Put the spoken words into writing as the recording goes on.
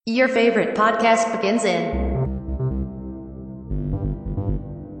Your favorite podcast begins in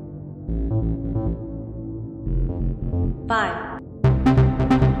 5,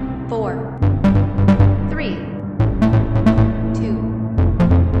 4, 3, 2, 1.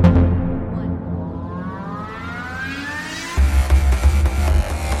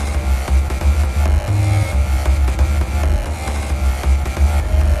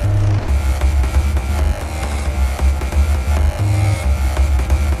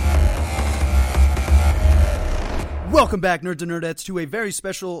 Welcome back, Nerds and Nerdettes, to a very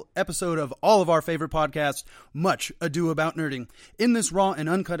special episode of all of our favorite podcasts, Much Ado About Nerding. In this raw and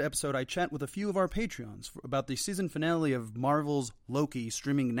uncut episode, I chat with a few of our Patreons about the season finale of Marvel's Loki,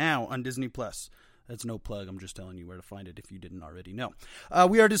 streaming now on Disney+. That's no plug, I'm just telling you where to find it if you didn't already know.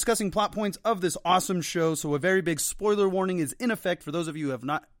 We are discussing plot points of this awesome show, so a very big spoiler warning is in effect for those of you who have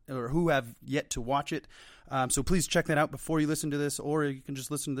not, or who have yet to watch it. So please check that out before you listen to this, or you can just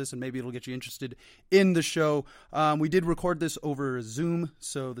listen to this and maybe it'll get you interested in the show. We did record this over Zoom,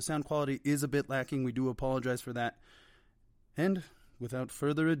 so the sound quality is a bit lacking. We do apologize for that. And without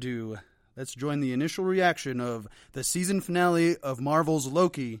further ado, let's join the initial reaction of the season finale of Marvel's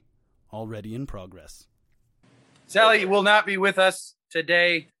Loki, already in progress. Sally will not be with us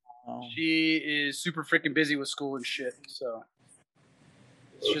today. She is super freaking busy with school and shit, so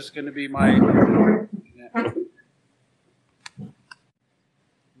it's just going to be my...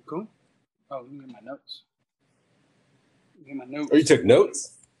 Cool. Oh, let me get my notes. Oh, you took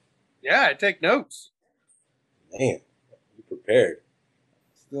notes? Yeah, I take notes. Man, you prepared.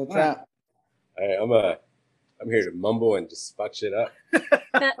 Still tap. All right, I'm here to mumble and just fuck shit up. Hey,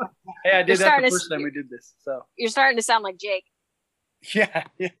 I did that the first time we did this. So you're starting to sound like Jake. Yeah.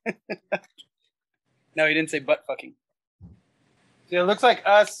 No, he didn't say butt fucking. So it looks like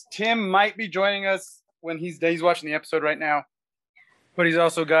Tim might be joining us when he's watching the episode right now, but he's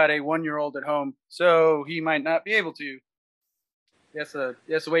also got a 1-year-old at home, so he might not be able to. He has to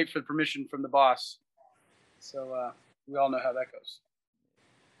wait for permission from the boss. So we all know how that goes.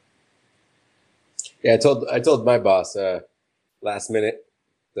 Yeah, I told my boss last minute.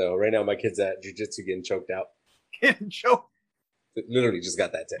 So right now my kid's at jiu-jitsu getting choked out. Getting choked? Literally just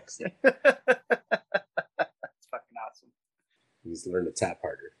got that text. That's fucking awesome. He needs to learn to tap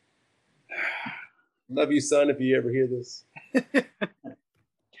harder. Love you, son, if you ever hear this.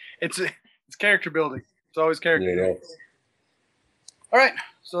 It's character building. It's always character building. Know. All right,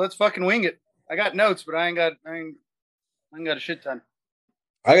 so let's fucking wing it. I got notes, but I ain't got a shit ton.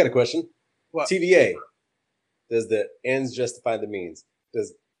 I got a question. What? TVA. Does the ends justify the means?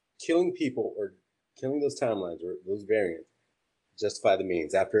 Does killing people or killing those timelines or those variants justify the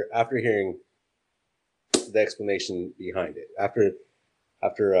means? After hearing the explanation behind it,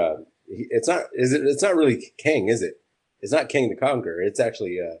 it's not really Kang, is it? It's not Kang the Conqueror. It's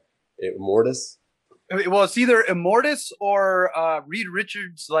actually Immortus. Well, it's either Immortus or Reed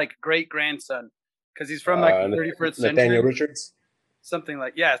Richards' like great grandson, because he's from like the 31st century. Nathaniel Richards. Something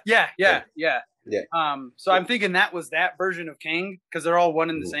like yeah. So I'm thinking that was that version of Kang, because they're all one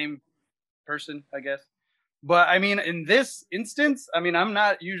and the same person, I guess. But I mean, in this instance, I mean, I'm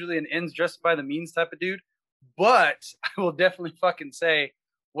not usually an ends justify the means type of dude, but I will definitely fucking say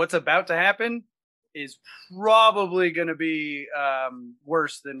what's about to happen is probably going to be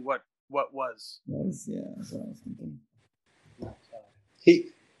worse than what was. Yeah, that's what I was thinking.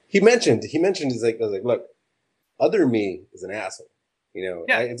 He mentioned he's like, I was like, look, other me is an asshole. You know,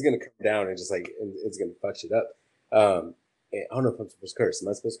 yeah. It's gonna come down and just like it's gonna fuck shit up. I don't know if I'm supposed to curse. Am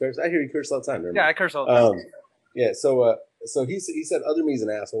I supposed to curse? I hear you curse all the time. Yeah, I curse all the time. Yeah, so he said other me's an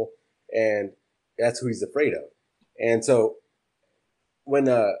asshole, and that's who he's afraid of. And so when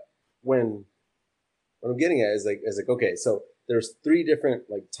I'm getting at is like okay, so there's 3 different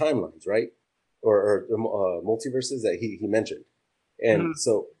like timelines, right? Or multiverses that he mentioned, and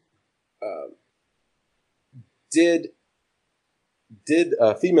so did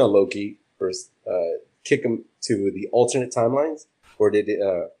female Loki first kick him to the alternate timelines, or did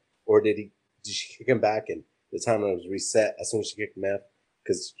she kick him back and the timeline was reset as soon as she kicked him out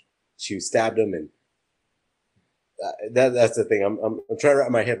because she stabbed him, and that's the thing. I'm trying to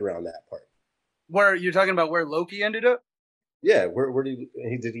wrap my head around that part. Where you're talking about where Loki ended up? Yeah, where did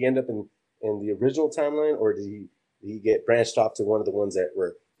he end up in the original timeline, or did he get branched off to one of the ones that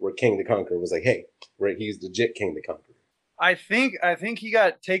where King the Conqueror was like, hey, where he's legit King the Conqueror? I think he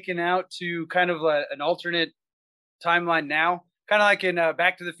got taken out to kind of an alternate timeline now, kind of like in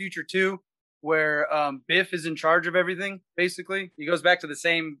Back to the Future 2, where Biff is in charge of everything. Basically, he goes back to the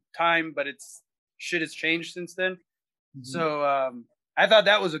same time, but shit has changed since then. Mm-hmm. So I thought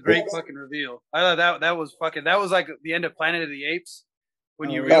that was a great fucking reveal. I thought that was like the end of Planet of the Apes, when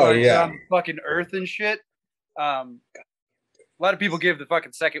you Oh, realize yeah. you're on fucking Earth and shit. A lot of people give the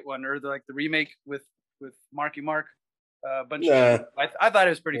fucking second one or the remake with Marky Mark. Bunch Nah. of I thought it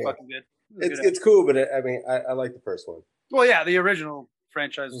was pretty Yeah. fucking good. It was a good It's cool, but I like the first one. Well, yeah, the original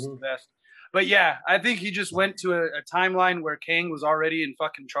franchise was Mhm. the best. But yeah, I think he just went to a timeline where Kang was already in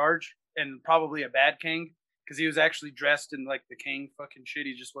fucking charge and probably a bad Kang because he was actually dressed in like the Kang fucking shit.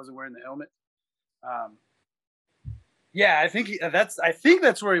 He just wasn't wearing the helmet. Yeah, I think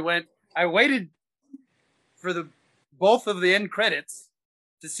that's where he went. I waited for both of the end credits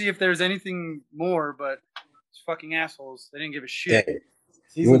to see if there's anything more, but these fucking assholes, they didn't give a shit. Dang.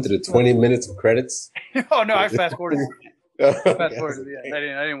 You went to the 20 minutes of credits. Oh no, I fast forwarded. Yeah, Fast forward. Yeah, I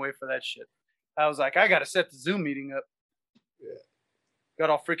didn't wait for that shit. I was like, I gotta set the Zoom meeting up. Yeah. Got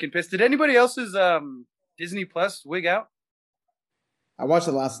all freaking pissed. Did anybody else's Disney Plus wig out? I watched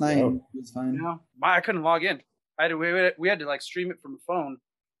it last night. No. It was fine. No, I couldn't log in. We had to like stream it from a phone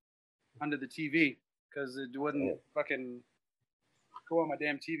onto the TV because it wouldn't fucking go on my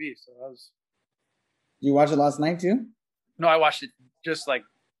damn TV. So I was. You watched it last night too? No, I watched it just like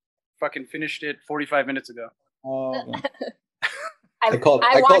fucking finished it 45 minutes ago. Oh, okay. I called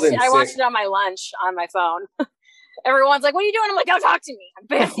I in watched sick. it on my lunch on my phone. Everyone's like, "What are you doing?" I'm like, "Don't talk to me. I'm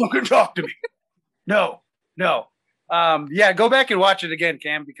busy." Fucking talk to me. No. Yeah, go back and watch it again,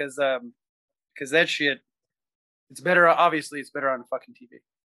 Cam, because that shit, it's better. Obviously, it's better on fucking TV.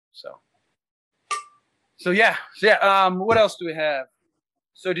 So yeah. What else do we have?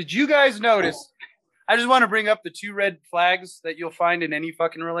 So did you guys notice? I just want to bring up the 2 red flags that you'll find in any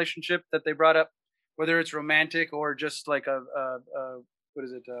fucking relationship that they brought up, whether it's romantic or just like a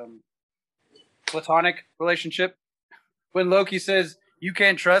platonic relationship. When Loki says you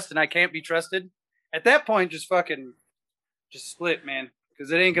can't trust and I can't be trusted, at that point just split, man,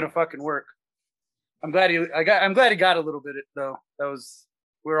 because it ain't gonna fucking work. I'm glad he got a little bit though.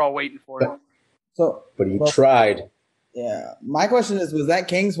 We were all waiting for it. So, But he well, tried. Yeah. My question is, was that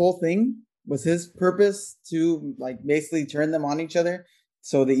Kang's whole thing? Was his purpose to like basically turn them on each other?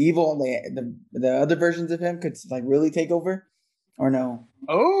 So the evil, the other versions of him could like really take over, or no?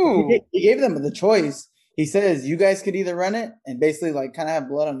 Oh, He gave them the choice. He says, "You guys could either run it and basically like kind of have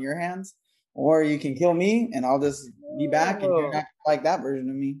blood on your hands, or you can kill me and I'll just be back and you're not like that version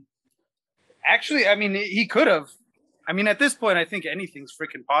of me." actually, I mean, he could have. I mean, at this point, I think anything's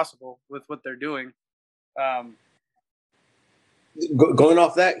freaking possible with what they're doing. Going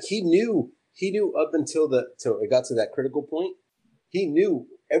off that, he knew up until it got to that critical point. He knew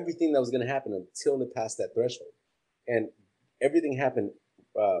everything that was going to happen until it passed that threshold, and everything happened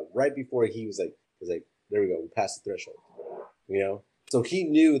right before he was like, there we go, we passed the threshold. So he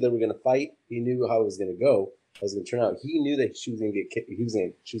knew they were going to fight. He knew how it was going to go. How it was going to turn out. He knew that she was going to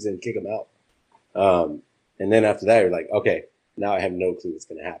she was going to kick him out. And then after that, you're like, okay, now I have no clue what's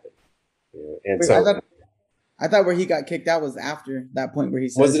going to happen. And Wait, so I thought where he got kicked out was after that point where he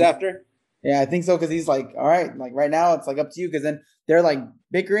said, was it after? Yeah, I think so, because he's like, all right, like right now it's like up to you, because then they're like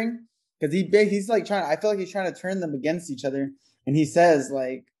bickering because he's like I feel like he's trying to turn them against each other, and he says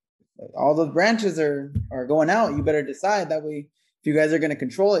like all those branches are going out. You better decide that way. If you guys are going to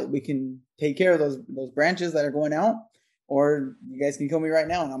control it, we can take care of those branches that are going out, or you guys can kill me right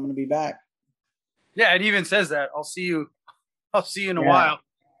now, and I'm going to be back. Yeah, it even says that. I'll see you in a while.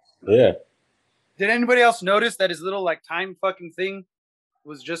 Yeah. Did anybody else notice that his little like time fucking thing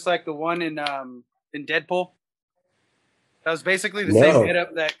was just like the one in Deadpool? That was basically the same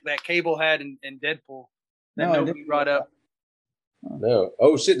getup that Cable had in Deadpool that nobody brought up. No.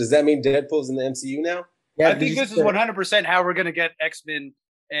 Oh shit! Does that mean Deadpool's in the MCU now? Yeah, I think this is 100% how we're gonna get X-Men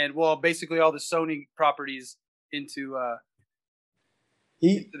and basically all the Sony properties into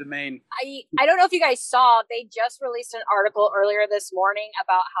the main. I don't know if you guys saw, they just released an article earlier this morning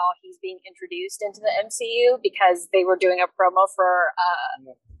about how he's being introduced into the MCU because they were doing a promo for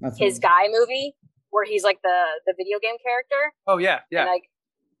his Guy movie where he's like the video game character. Oh yeah. And like,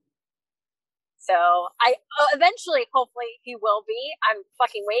 so eventually, hopefully he will be. I'm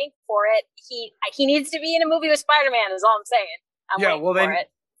fucking waiting for it. He needs to be in a movie with Spider-Man is all I'm saying. I'm waiting for it.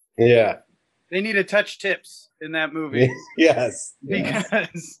 Yeah. They need to touch tips in that movie. Yes.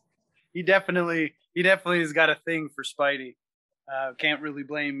 Because he definitely has got a thing for Spidey. Can't really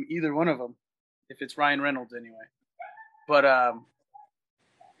blame either one of them if it's Ryan Reynolds anyway. But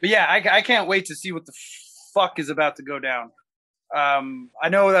yeah, I can't wait to see what the fuck is about to go down. I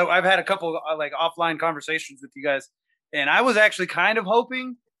know that I've had a couple like offline conversations with you guys, and I was actually kind of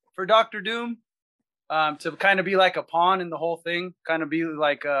hoping for Doctor Doom to kind of be like a pawn in the whole thing, kind of be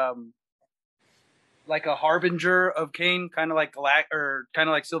like a harbinger of Kane, kind of like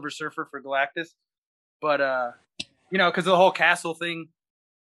Silver Surfer for Galactus. But because of the whole castle thing,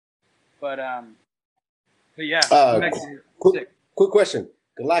 But yeah. Quick question.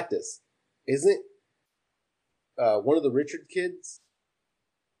 Galactus, isn't one of the Richard kids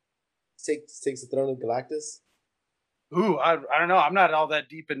takes the throne of Galactus? Ooh, I don't know. I'm not all that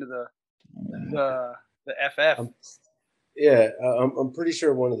deep into the FF. I'm pretty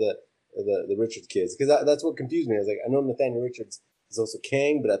sure one of the Richard kids, because that's what confused me. I was like, I know Nathaniel Richards is also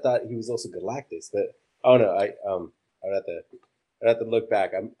Kang, but I thought he was also Galactus. But oh no, I'd have to look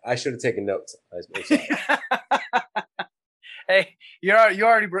back. I should have taken notes. Hey, you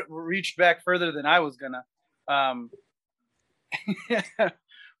already reached back further than I was gonna.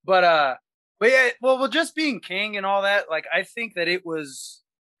 But yeah, well, just being Kang and all that, like, I think that it was,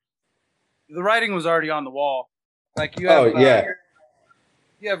 the writing was already on the wall. Like, you have,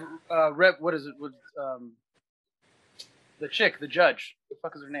 you have what is it? The chick, the judge. What the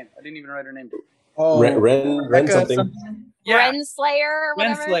fuck is her name? I didn't even write her name. Oh, Ren something. Yeah. Renslayer or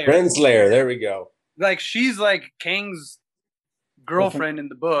whatever. Renslayer. There we go. Like, she's like Kang's girlfriend in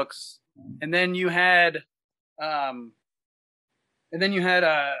the books, and then you had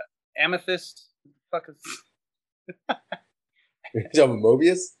Amethyst. Fuck is You talking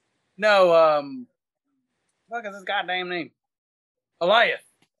Mobius? No, fuck is his goddamn name? Alioth.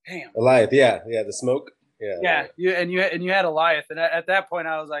 Damn. Alioth, yeah, the smoke. Yeah. You had Alioth, and at that point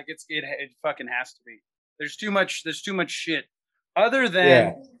I was like, it fucking has to be. There's too much shit. Other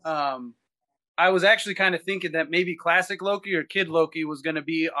than I was actually kind of thinking that maybe classic Loki or Kid Loki was going to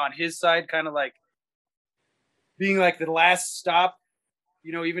be on his side, kind of like being like the last stop.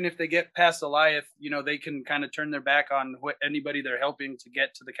 You know, even if they get past Alioth, you know, they can kind of turn their back on anybody they're helping to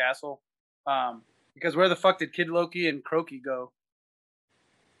get to the castle. Because where the fuck did Kid Loki and Crokey go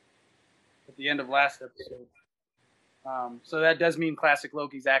at the end of last episode? So that does mean classic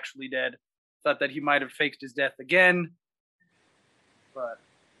Loki's actually dead. Thought that he might have faked his death again. But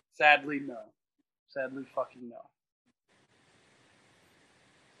sadly, no. Sadly, fucking no.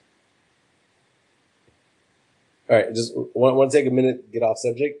 All right, just want to take a minute, get off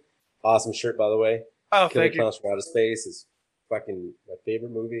subject. Awesome shirt, by the way. Oh, Killer thank you. Clowns from Outer Space is fucking my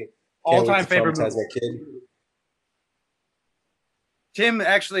favorite movie. All-time favorite movie. My kid. Tim,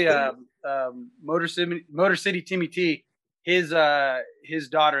 actually, Motor City Timmy T, his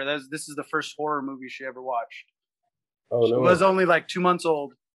daughter. This is the first horror movie she ever watched. Oh no! She was only like 2 months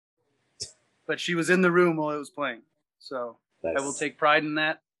old, but she was in the room while it was playing. So nice. I will take pride in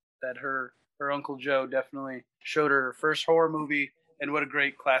that. That her Uncle Joe definitely showed her first horror movie, and what a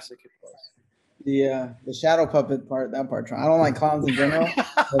great classic it was. The shadow puppet part, that part. I don't like clowns in general.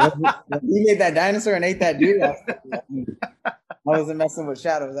 When he made that dinosaur and ate that dude, I wasn't messing with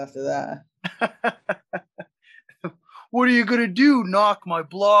shadows after that. What are you gonna do? Knock my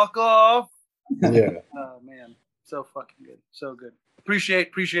block off? Yeah. Oh man, so fucking good, so good.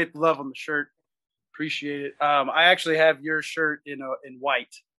 Appreciate the love on the shirt. Appreciate it. I actually have your shirt in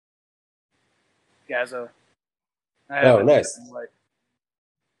white. Gazzo. Oh, nice.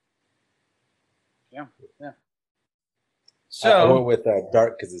 Yeah. So I went with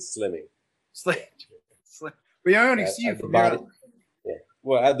dark because it's slimming. Slim. We only see you from body. Yeah.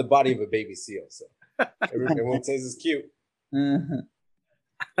 Well, I have the body of a baby seal, so everyone says it's cute.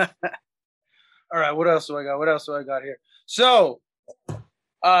 All right. What else do I got here? So,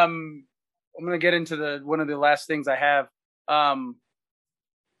 I'm gonna get into one of the last things I have.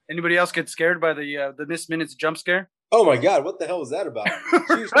 Anybody else get scared by the Miss Minutes jump scare? Oh my God! What the hell was that about?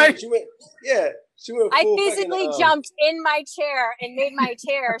 Right? She went. I physically jumped in my chair and made my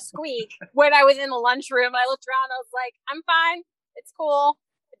chair squeak when I was in the lunchroom. I looked around. I was like, "I'm fine. It's cool."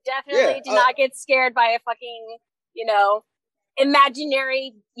 Definitely did not get scared by a fucking,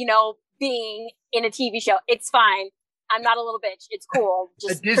 imaginary, being in a TV show. It's fine. I'm not a little bitch. It's cool.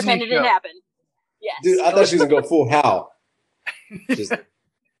 Just pretend it didn't happen. Yes. Dude, I thought she was gonna go full Hal. Just.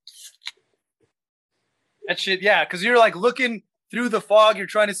 That shit, yeah, because you're like looking through the fog, you're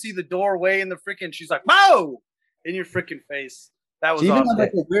trying to see the doorway, and she's like, "Whoa!" in your freaking face. That was she awesome. Even had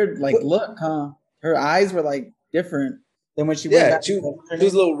like a weird look, huh? Her eyes were like different than when she went back. She was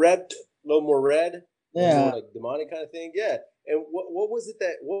a little more red. Yeah, like demonic kind of thing. Yeah. And what was it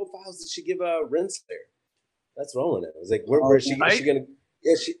what files did she give Renslayer? That's wrong with it. I was like, where is she gonna?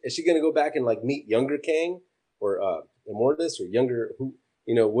 Yeah, is she gonna go back and like meet younger Kang or Immortus or younger who?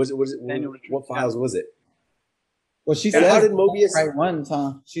 What files was it? Well, she said, "How did Mobius right ones,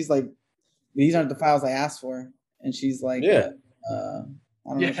 huh?" She's like, "These aren't the files I asked for," and she's like, "Yeah, I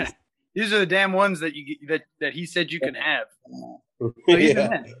don't know." These are the damn ones that that he said you can have."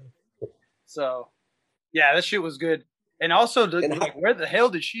 So, yeah, that shit was good. And also, where the hell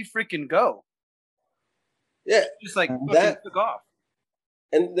did she freaking go? Yeah, just like that took off.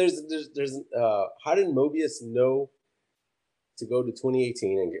 And there's how did Mobius know to go to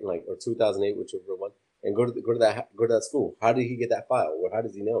 2018 and get or 2008, whichever one, and go to that school? How did he get that file? Or how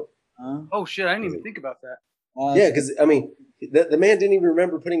does he know? Oh shit! I didn't even think about that. Yeah, because I mean, the man didn't even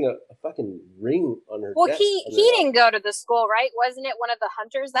remember putting a fucking ring on her. Well, he didn't go to the school, right? Wasn't it one of the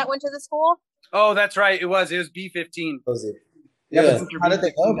hunters that went to the school? Oh, that's right. It was B-15. Was it? Yeah. But how did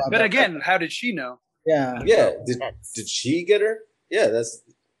they know about But that? again, how did she know? Yeah. Yeah. Did she get her? Yeah. That's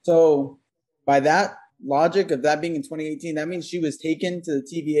so. By that logic of that being in 2018, that means she was taken to the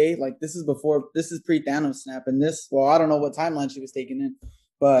TVA. Like this is pre-Thanos snap, and I don't know what timeline she was taken in,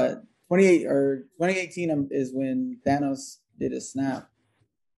 but 2018 is when Thanos did a snap.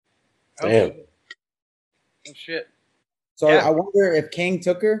 Damn. Oh shit. So yeah. I wonder if Kang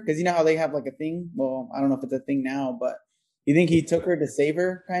took her, because you know how they have like a thing. Well, I don't know if it's a thing now, but you think he took her to save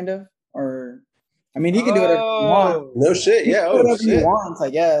her, kind of, or? I mean, he can do whatever he wants. No shit. Yeah. Whatever he wants, I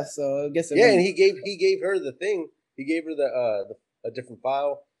guess. So I guess. And he gave her the thing. He gave her a different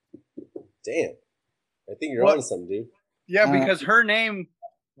file. Damn. I think you're on something, dude. Yeah, because her name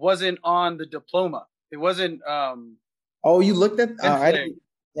wasn't on the diploma. It wasn't. Oh, you looked at? I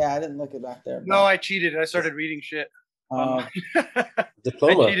didn't look it back there. But... No, I cheated. I started reading shit.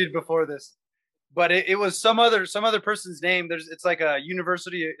 Diploma. I cheated before this, but it was some other person's name. It's like a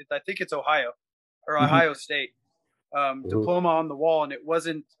university. I think it's Ohio or Ohio State. Diploma on the wall, and it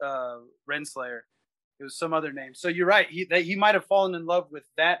wasn't Renslayer. It was some other name. So you're right. He might have fallen in love with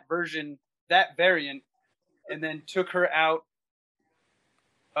that version, that variant, and then took her out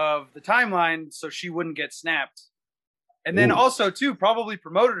of the timeline so she wouldn't get snapped. And then also too probably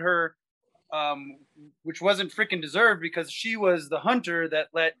promoted her, which wasn't freaking deserved because she was the hunter that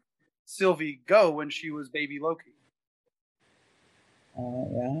let Sylvie go when she was baby Loki.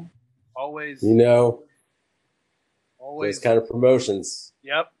 Yeah. Always. Always. Those kind of promotions.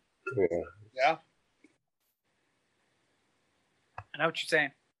 Yep. Yeah. I know what you're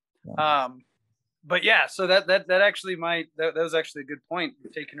saying. But yeah, so that actually that was actually a good point,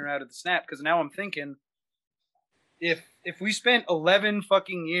 taking her out of the snap, because now I'm thinking if we spent 11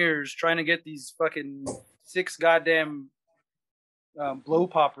 fucking years trying to get these fucking 6 goddamn blow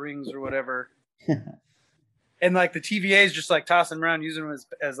pop rings or whatever, and like the TVA is just like tossing around using them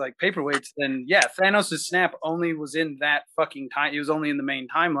as like paperweights, then yeah, Thanos' snap only was in that fucking time. It was only in the main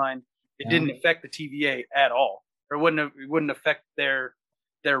timeline. It didn't affect the TVA at all, or it wouldn't affect their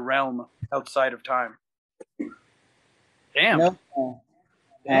realm outside of time. Damn. No.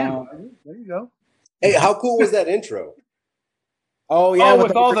 Damn. There you go. Hey, how cool was that intro? Oh yeah,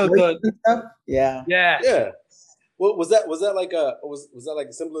 with all the stuff. Yeah. Well, was that like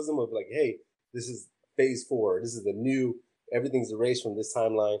a symbolism of like, hey, this is phase 4. This is the new. Everything's erased from this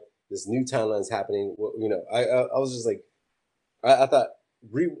timeline. This new timeline's happening. Well, I was just like, I thought.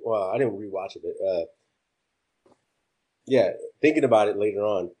 I didn't rewatch it, but thinking about it later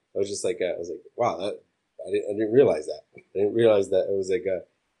on, I was just like, wow, I didn't realize that. I didn't realize that it was like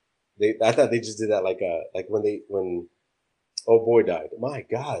I thought they just did that like when Oh Boy died. My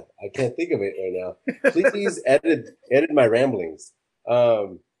God, I can't think of it right now. Please edit my ramblings.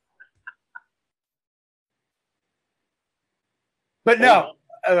 But no,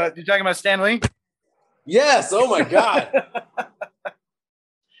 you're talking about Stan Lee? Yes. Oh my God.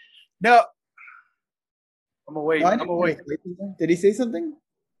 No. I'm gonna wait. Did he say something?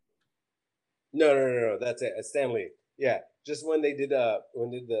 No. That's it. Stan Lee. Yeah. Just when they did the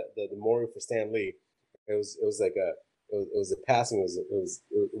memorial for Stan Lee, it was like a passing. It's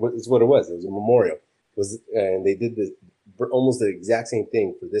what it was. It was a memorial. And they did almost the exact same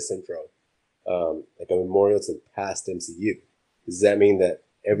thing for this intro, like a memorial to the past MCU. Does that mean that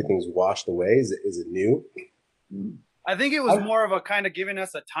everything's washed away? Is it new? I think it was more of a kind of giving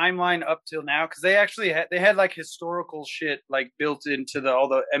us a timeline up till now, because they actually had like historical shit like built into all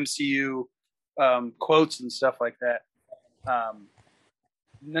the MCU quotes and stuff like that.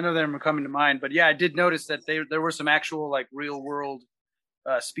 None of them are coming to mind, but yeah, I did notice that there were some actual like real world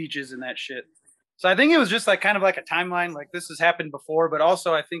speeches in that shit. So I think it was just like kind of like a timeline, like this has happened before, but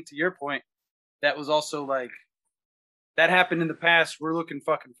also I think to your point, that was also like that happened in the past. We're looking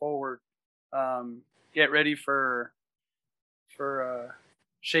fucking forward. Get ready for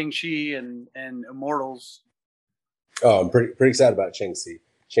Shang-Chi and Immortals. Oh, I'm pretty excited about Shang-Chi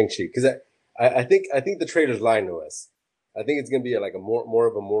because I think the trailer's lying to us. I think it's gonna be like a more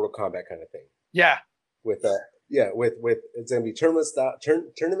of a Mortal Kombat kind of thing. Yeah. With it's gonna be tournament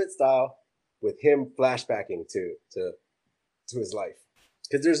style with him flashbacking to his life.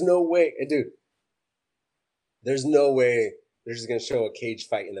 Because there's no way, dude. There's no way they're just gonna show a cage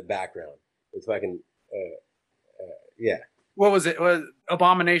fight in the background with fucking what was it? Was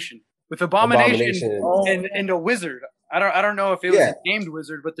Abomination with Abomination and a wizard. I don't know if it was a named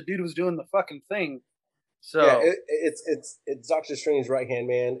wizard, but the dude was doing the fucking thing. So yeah, it's Doctor Strange's right hand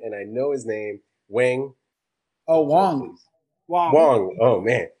man, and I know his name, Wang. Oh, Wong. Wong. Oh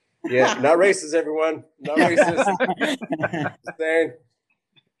man, yeah, not racist, everyone. Not racist. Just saying.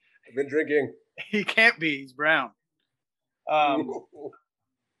 I've been drinking. He can't be. He's brown. But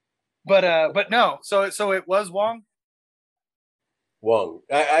no. So it was Wong. Wong.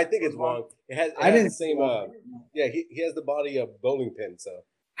 I think it's Wong. It has the same. Yeah, he has the body of bowling pin, so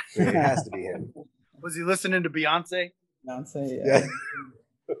it has to be him. Was he listening to Beyonce? Beyonce, yeah.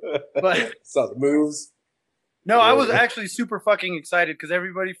 But saw the moves. No, I was actually super fucking excited because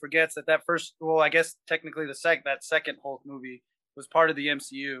everybody forgets that first. Well, I guess technically that second Hulk movie was part of the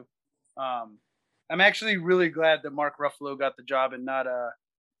MCU. I'm actually really glad that Mark Ruffalo got the job and not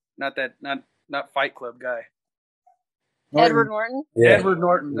Fight Club guy. Edward Norton. Yeah. Edward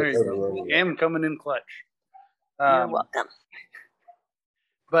Norton. There you go. Him coming in clutch. You're welcome.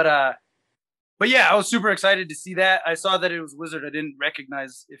 But yeah, I was super excited to see that. I saw that it was Wizard. I didn't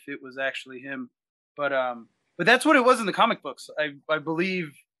recognize if it was actually him, but that's what it was in the comic books. I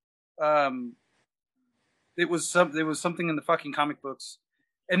believe it was something in the fucking comic books.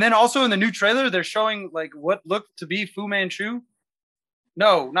 And then also in the new trailer, they're showing like what looked to be Fu Manchu.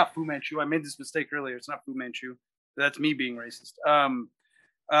 No, not Fu Manchu. I made this mistake earlier. It's not Fu Manchu. That's me being racist.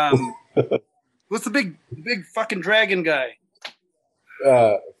 What's the big fucking dragon guy?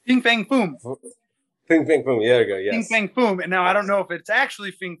 Fing Fang Foom. Fing Fang Foom. Yeah, there you go. Yes. Fing Fang Foom. And now I don't know if it's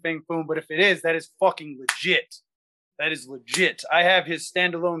actually Fing Fang Foom, but if it is, that is fucking legit. That is legit. I have his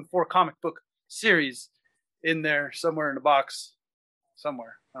standalone 4 comic book series in there somewhere in the box.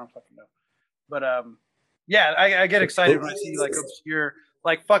 Somewhere. I don't fucking know. But yeah, I get excited when I see like obscure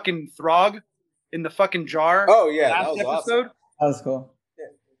like fucking Throg in the fucking jar. Oh yeah, that was awesome. That was cool. Yeah.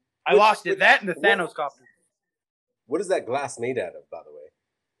 I lost it. That and the Thanos copter. What is that glass made out of, by the way?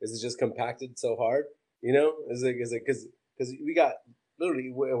 Is it just compacted so hard? You know, is it because we got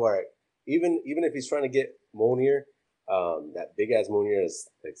literally where even if he's trying to get Mjolnir, that big ass Mjolnir is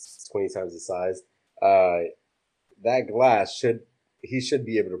like 20 times the size. That glass should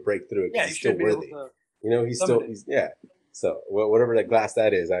be able to break through it. Yeah, he's still worthy. You know, he's yeah. So whatever that glass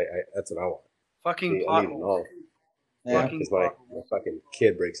that is, I that's what I want. Fucking I need it all. Yeah, because my fucking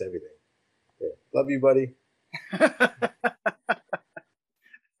kid breaks everything. Yeah. Love you, buddy.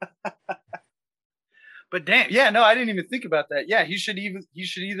 But damn, yeah, no, I didn't even think about that. Yeah, he should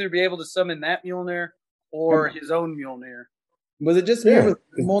either be able to summon that Mjolnir or his own Mjolnir. Was it just me? Was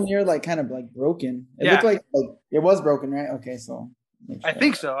Mjolnir like kind of like broken? It looked like it was broken, right? Okay, so I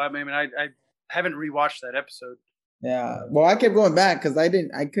think so. I mean, I haven't rewatched that episode. Yeah, well, I kept going back because I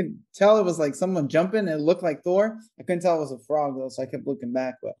couldn't tell it was like someone jumping. It looked like Thor. I couldn't tell it was a frog though, so I kept looking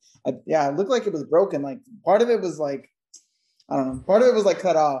back. But it looked like it was broken. Like part of it was like, I don't know. Part of it was like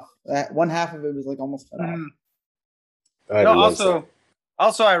cut off. One half of it was like almost cut off. No,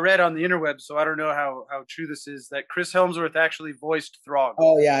 also, I read on the interwebs, so I don't know how true this is, that Chris Hemsworth actually voiced Throg.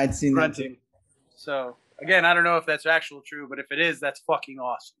 Oh yeah, I'd seen grunting. That too. So again, I don't know if that's actual true, but if it is, that's fucking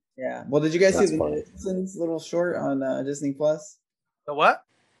awesome. Yeah. Well, did you guys see the Simpsons little short on Disney Plus? The what?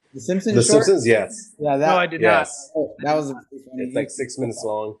 The Simpsons. The short? Simpsons, yes. Yeah. No, I did not. Oh, that was pretty funny. It's like 6 minutes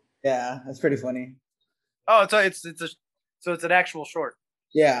long. Yeah, that's pretty funny. Oh, it's an actual short.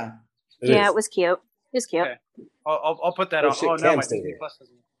 Yeah. It was cute. It was cute. Okay. I'll put that on. Oh no, my Disney Plus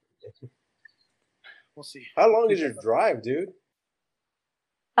doesn't. We'll see. How long is your drive, dude?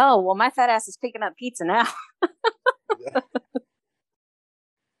 Oh well, my fat ass is picking up pizza now.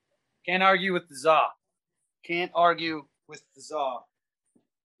 Can't argue with the za. Can't argue with the za.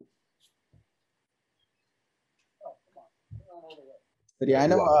 But yeah,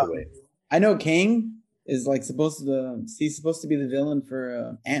 I know Kang is like supposed to be the villain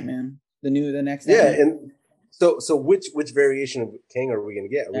for Ant-Man, the next. Yeah, Ant-Man. and so which variation of Kang are we gonna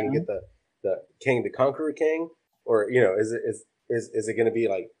get? Are we gonna get the Kang the Conqueror Kang, or you know, is it gonna be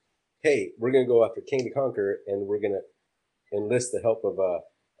like, hey, we're gonna go after Kang the Conqueror and we're gonna enlist the help of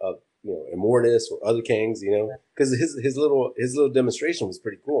you know, Immortus or other Kangs, you know, because his little demonstration was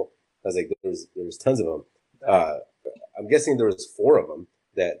pretty cool. I was like, there's tons of them. I'm guessing there was 4 of them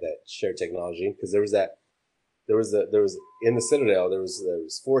that shared technology, because there was in the Citadel there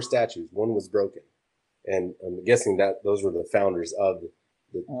was 4 statues. One was broken, and I'm guessing that those were the founders of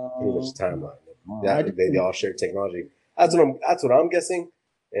the pretty much the timeline. They all shared technology. That's what I'm guessing.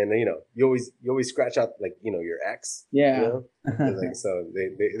 And you know, you always scratch out like, you know, your X. Yeah. You know? Like, so they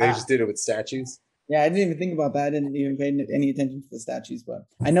just did it with statues. Yeah, I didn't even think about that. I didn't even pay any attention to the statues, but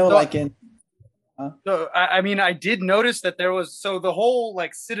I know in So I mean, I did notice that there was the whole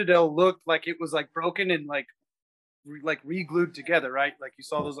like citadel looked like it was like broken and like re-glued together, right? Like you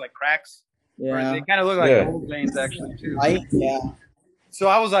saw those like cracks. Yeah. Right? They kind of look like Yeah. gold veins actually too. Yeah. So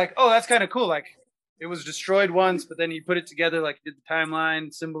I was like, oh, that's kind of cool. Like it was destroyed once, but then he put it together, like he did the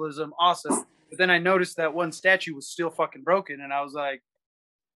timeline symbolism, awesome. But then I noticed that one statue was still fucking broken, and I was like,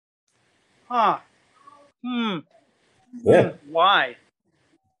 why? Yeah.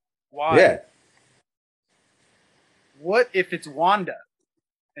 What if it's Wanda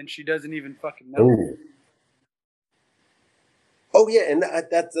and she doesn't even fucking know? Ooh. Oh yeah, and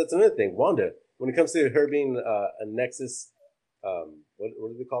that's another thing. Wanda, when it comes to her being a Nexus, what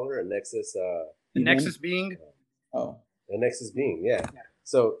do they call her? A Nexus. The Nexus being. A Nexus being, yeah.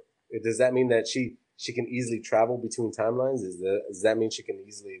 So does that mean that she can easily travel between timelines? Does that mean she can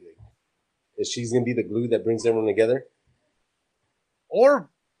easily? Is she's gonna be the glue that brings everyone together? Or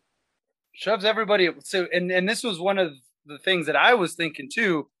shoves everybody. So, and this was one of the things that I was thinking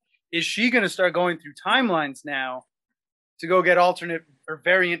too. Is she going to start going through timelines now to go get alternate or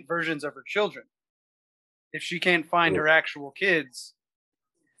variant versions of her children? If she can't find her actual kids,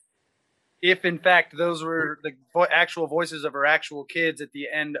 if in fact those were the actual voices of her actual kids at the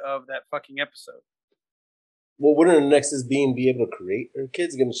end of that fucking episode. Well, wouldn't a Nexus being be able to create her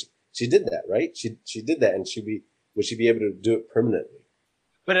kids? She did that, right? She did that, and would she be able to do it permanently?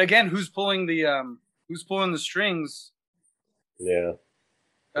 But again, who's pulling the strings? Yeah.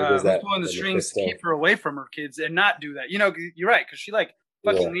 Who's pulling the strings to keep her away from her kids and not do that? You know, you're right, because she like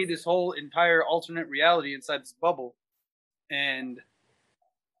fucking made this whole entire alternate reality inside this bubble, and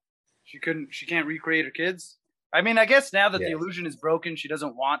she can't recreate her kids. I mean, I guess now that the illusion is broken, she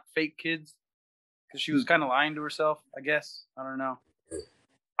doesn't want fake kids because she was kind of lying to herself. I guess I don't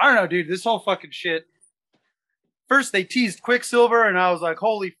know, dude. This whole fucking shit. First, they teased Quicksilver, and I was like,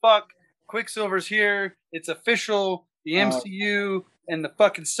 holy fuck, Quicksilver's here. It's official. The MCU and the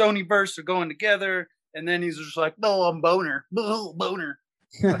fucking Sonyverse are going together. And then he's just like, no, I'm boner. Boner.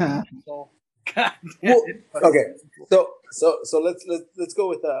 God damn it. Okay. So let's go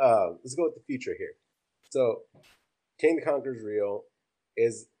with the future here. So Kang the Conqueror's real.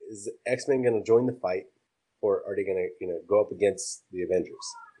 Is X-Men going to join the fight, or are they going to go up against the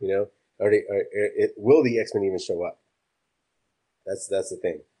Avengers? Will the X-Men even show up? That's the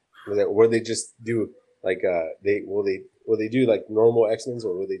thing. Will they just do like will they do like normal X-Men,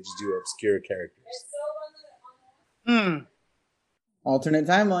 or will they just do obscure characters? Alternate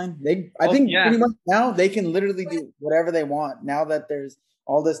timeline. I think pretty much now they can literally do whatever they want now that there's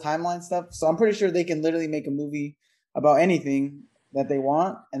all this timeline stuff. So I'm pretty sure they can literally make a movie about anything that they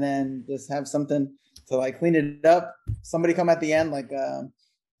want, and then just have something to like clean it up. Somebody come at the end, like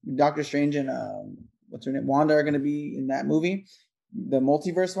Doctor Strange and what's her name, Wanda, are going to be in that movie, the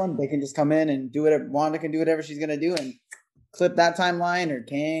multiverse one. They can just come in and do whatever. Wanda can do whatever she's going to do and clip that timeline, or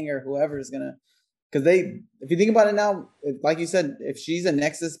Kang or whoever is going to. Because if you think about it now, like you said, if she's a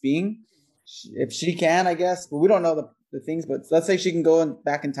Nexus being, if she can, I guess, but we don't know the things, but let's say she can go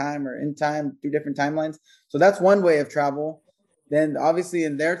back in time or in time through different timelines. So that's one way of travel. Then obviously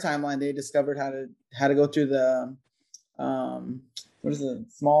in their timeline, they discovered how to go through the, what is it?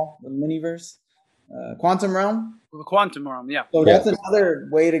 The miniverse, quantum realm. The quantum realm, yeah. So that's another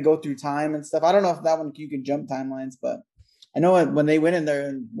way to go through time and stuff. I don't know if that one you can jump timelines, but I know when they went in there,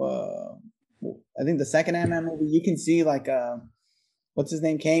 and I think the second Ant-Man movie, you can see like what's his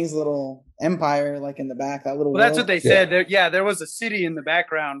name, Kang's little empire, like in the back. That little. Well, that's what they said. There was a city in the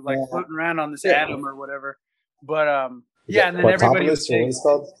background, like floating around on this atom or whatever. But and then everybody was saying,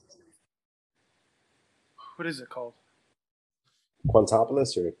 what is it called?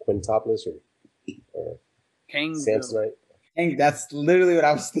 Quintopolis or Kang Samsonite. Kang, that's literally what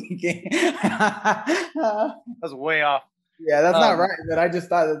I was thinking. That's way off. Yeah, that's not right. But I just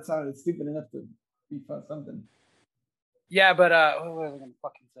thought that sounded stupid enough to be something. Yeah, but what was I gonna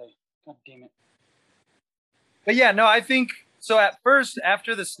fucking say? God damn it. But yeah, no, I think so. At first,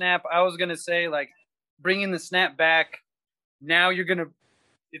 after the snap, I was gonna say like bringing the snap back. Now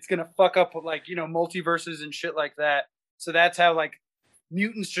it's gonna fuck up like multiverses and shit like that. So that's how like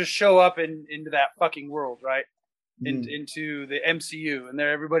mutants just show up into that fucking world, right? Into the MCU, and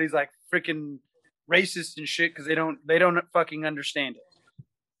everybody's like freaking racist and shit because they don't fucking understand it.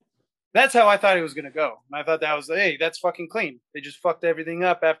 That's how I thought it was gonna go. And I thought that was, hey, that's fucking clean. They just fucked everything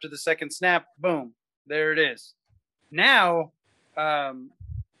up after the second snap. Boom, there it is. Now, to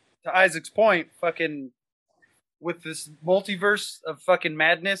Isaac's point, fucking with this multiverse of fucking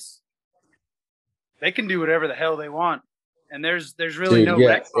madness, they can do whatever the hell they want, and there's really no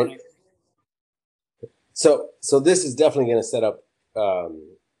Rex on it. So this is definitely going to set up a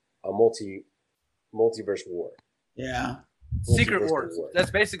multiverse multiverse war. Yeah. Secret Multiverse Wars. war.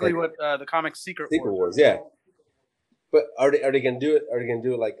 That's basically what the comic Secret Wars. Yeah. But are they gonna do it? Are they gonna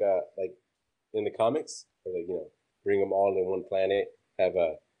do it like in the comics, or like bring them all in one planet? Have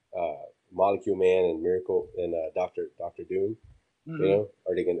a Molecule Man and Miracle and Doctor Doom. Mm-hmm.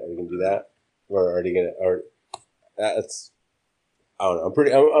 Are they gonna do that, or are they gonna? Or that's I don't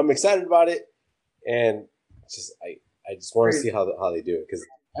know. I'm excited about it, and just I just want to see how they do it, because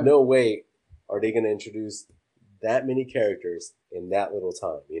no way are they gonna introduce that many characters in that little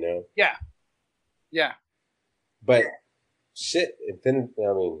time. Yeah. But shit,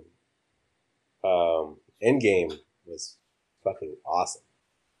 Endgame was fucking awesome.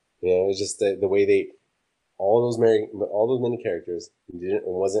 It was just the way all those many characters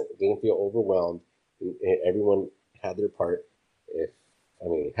didn't feel overwhelmed. And everyone had their part.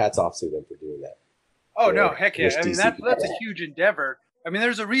 Hats off to them for doing that. Oh no, heck yeah! That's a huge endeavor.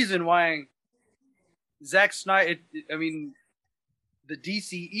 There's a reason why Zack Snyder. The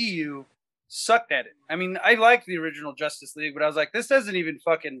DCEU sucked at it. I liked the original Justice League, but I was like, this doesn't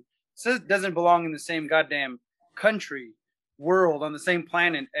belong in the same goddamn country, world, on the same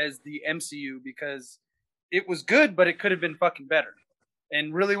planet as the MCU, because it was good, but it could have been fucking better.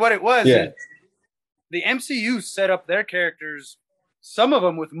 And really what it was, is the MCU set up their characters, some of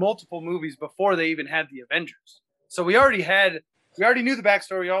them with multiple movies before they even had the Avengers. So we already knew the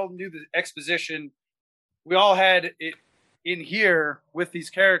backstory, we all knew the exposition, we all had it in here with these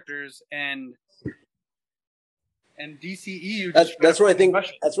characters, and DCEU. That's where I think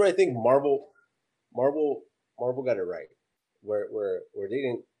Marvel got it right, where they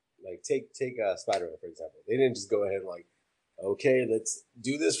didn't take Spider-Man, for example. They didn't just go ahead and okay, let's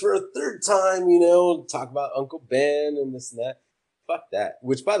do this for a third time. Talk about Uncle Ben and this and that. Fuck that.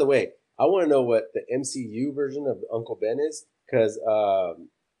 Which, by the way, I want to know what the MCU version of Uncle Ben is, because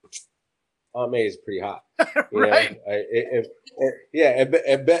Aunt May is pretty hot. Right.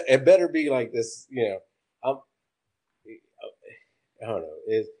 It better be like this. I don't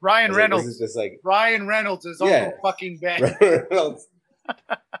know. Ryan Reynolds. Is just like Ryan Reynolds is Uncle fucking Ben. Ryan Reynolds.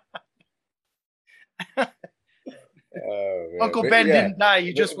 Oh, man. Uncle Ben didn't die.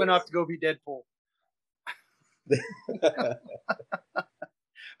 He just went off to go be Deadpool.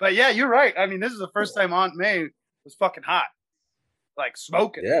 But yeah, you're right. This is the first time Aunt May was fucking hot,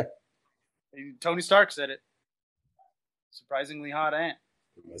 smoking. Yeah. Tony Stark said it. Surprisingly hot aunt.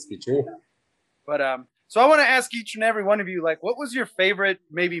 It must be true. But so I want to ask each and every one of you, what was your favorite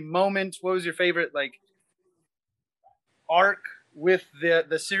maybe moment? What was your favorite arc with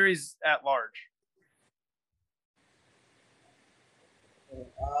the series at large?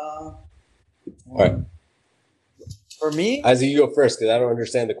 All right. For me, Isaac, you go first, because I don't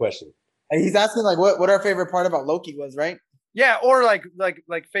understand the question. He's asking what our favorite part about Loki was, right? Yeah, or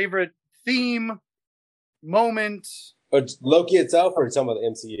favorite theme, moment. Loki itself, or some of the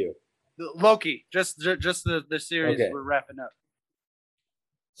MCU? Loki, just the series we're wrapping up.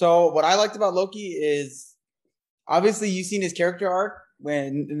 So what I liked about Loki is, obviously you've seen his character arc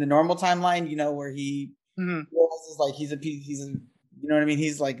when in the normal timeline, where he realizes he's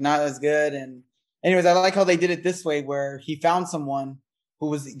he's not as good. And anyways, I like how they did it this way, where he found someone who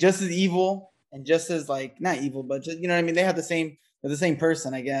was just as evil and just as not evil, but just, they have they're the same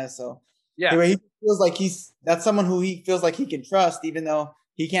person, I guess. So yeah, anyway, he feels like that's someone who he feels like he can trust, even though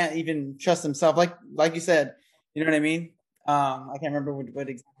he can't even trust himself. Like you said, you know what I mean? I can't remember what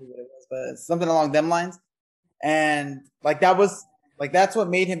exactly what it was, but something along them lines. And that's what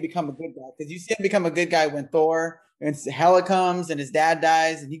made him become a good guy. Because you see him become a good guy when Thor and Hela comes and his dad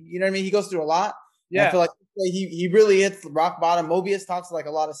dies, and you know what I mean? He goes through a lot. Yeah. I feel like he really hits rock bottom. Mobius talks a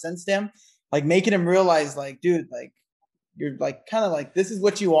lot of sense to him, making him realize, dude, you're kind of this is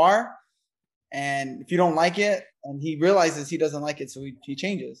what you are. And if you don't like it, and he realizes he doesn't like it, so he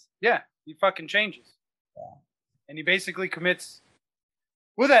changes. Yeah, he fucking changes. Yeah. And he basically commits.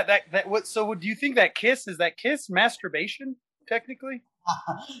 Well, what? So, do you think that kiss masturbation technically?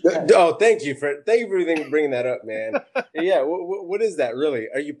 Oh, thank you for bringing that up, man. Yeah, what is that really?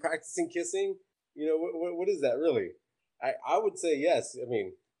 Are you practicing kissing? What is that really? I would say yes.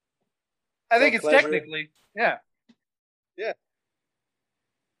 I think it's technically, yeah. Yeah.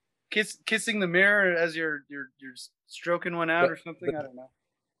 Kissing the mirror as you're stroking one out or something. I don't know.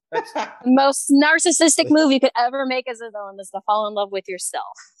 That's the most narcissistic move you could ever make as a villain is to fall in love with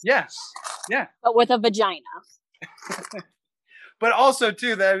yourself. Yeah. But with a vagina. But also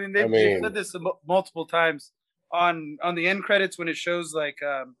too that they've said this multiple times on the end credits when it shows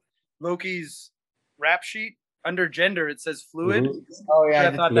Loki's rap sheet under gender, it says fluid. Mm-hmm. Oh yeah,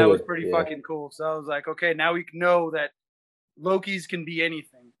 I thought that was pretty fucking cool. So I was like, okay, now we know that Loki's can be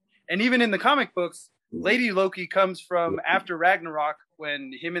anything. And even in the comic books, Lady Loki comes from after Ragnarok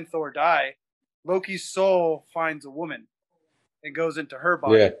when him and Thor die. Loki's soul finds a woman and goes into her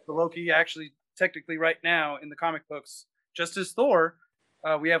body. Yeah. So Loki actually, technically right now in the comic books, just as Thor,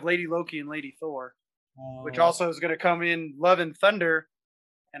 we have Lady Loki and Lady Thor, which also is going to come in Love and Thunder.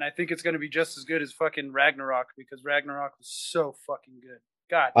 And I think it's going to be just as good as fucking Ragnarok because Ragnarok was so fucking good.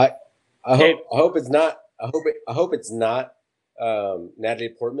 God. I hope it's not. I hope it's not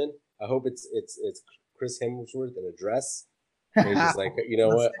Natalie Portman. I hope it's Chris Hemsworth in a dress. And he's just like, you know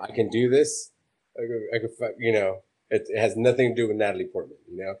what? I can do this. I can, you know, it has nothing to do with Natalie Portman.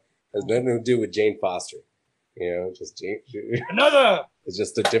 You know, it has nothing to do with Jane Foster. You know, just Jane. Another. It's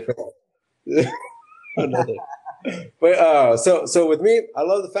just a different. Another. But so with me, I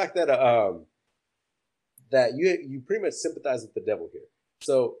love the fact that that you pretty much sympathize with the devil here.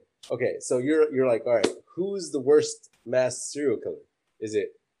 So okay, so you're like, all right, who's the worst mass serial killer? Is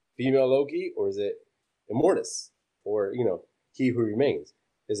it female Loki or is it Immortus or you know He Who Remains?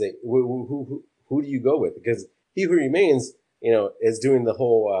 Is it who do you go with? Because He Who Remains, you know, is doing the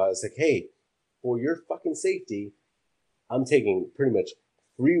whole. It's like, hey, for your fucking safety, I'm taking pretty much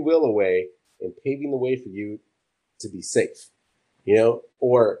free will away and paving the way for you to be safe, you know?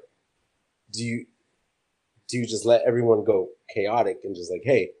 Or do you just let everyone go chaotic and just like,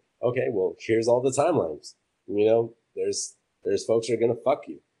 hey, okay, well, here's all the timelines. You know, there's folks who are gonna fuck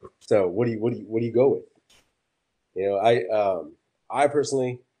you. So what do you go with? You know, I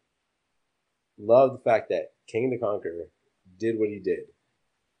personally love the fact that King the Conqueror did what he did,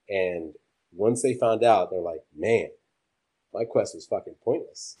 and once they found out, they're like, man, my quest was fucking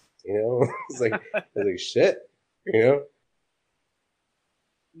pointless. You know, it's like shit. You know?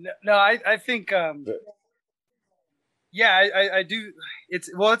 No, I think, yeah, I do.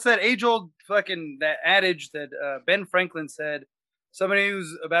 It's that age old fucking that adage that Ben Franklin said. Somebody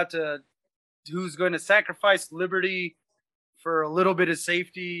who's going to sacrifice liberty for a little bit of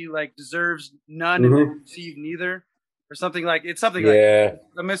safety, like deserves none and receive neither, or something like it's something like.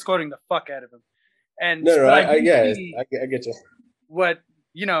 I'm misquoting the fuck out of him. And no, I get you. What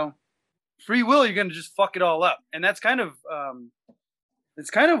you know. Free will, you're gonna just fuck it all up, and that's kind of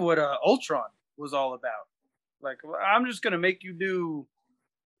what Ultron was all about. Like, I'm just gonna make you do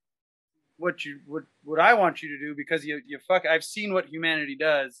what I want you to do because you fuck. I've seen what humanity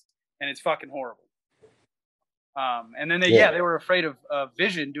does, and it's fucking horrible. And then they were afraid of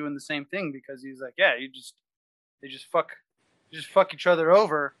Vision doing the same thing because he's like, yeah, they just fuck each other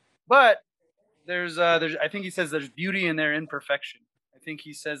over. But there's I think he says there's beauty in their imperfection. I think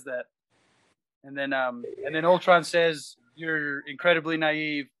he says that. And then Ultron says, you're incredibly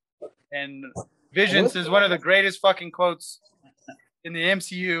naive. And Vision says one of the greatest fucking quotes in the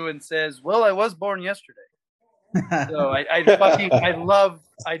MCU and says, well, I was born yesterday. So I fucking love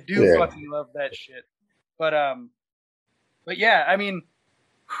that shit. But yeah, I mean,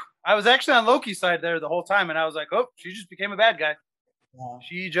 I was actually on Loki's side there the whole time. And I was like, oh, she just became a bad guy. Yeah.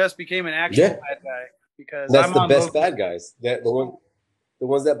 She just became an actual bad guy. Because that's the best bad guys. The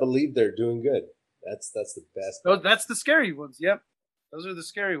ones that believe they're doing good. That's the best. That's the scary ones. Yep. Those are the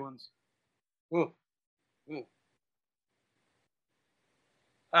scary ones. Ooh.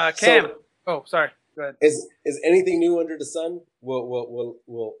 Cam. Sorry. Go ahead. Is anything new under the sun?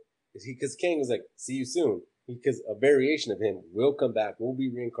 Because King was like, see you soon. Because a variation of him will come back, will be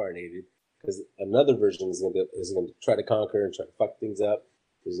reincarnated. Because another version is going to try to conquer and try to fuck things up.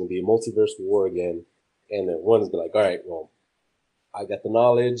 There's going to be a multiverse war again. And then one is like, all right, well, I got the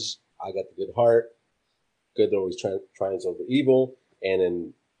knowledge, I got the good heart. Good always triumphs over evil, and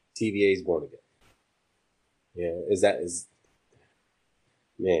then TVA is born again. Yeah,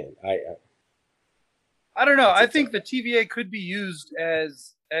 man. I don't know. I think the TVA could be used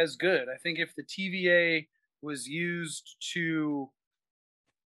as good. I think if the TVA was used to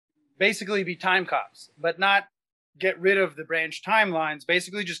basically be time cops, but not get rid of the branch timelines,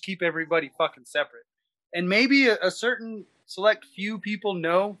 basically just keep everybody fucking separate. And maybe a certain select few people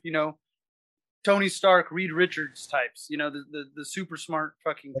know, you know, Tony Stark, Reed Richards types, you know, the super smart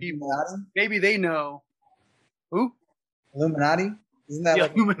fucking people. Illuminati? Maybe they know. Who? Illuminati? Isn't that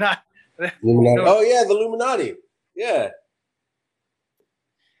like Illuminati? Illuminati? Oh yeah, the Illuminati. Yeah,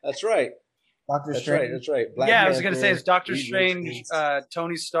 that's right. Doctor Strange. That's right. Black Panther, I was gonna say it's Doctor Strange,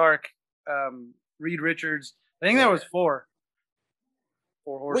 Tony Stark, Reed Richards. I think there was four.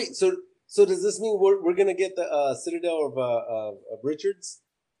 Wait, so does this mean we're gonna get the Citadel of Richards,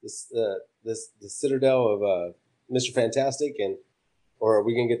 the Citadel of Mr. Fantastic, or are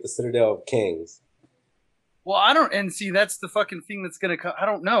we gonna get the Citadel of Kangs? Well, I don't, and see that's the fucking thing that's gonna come. I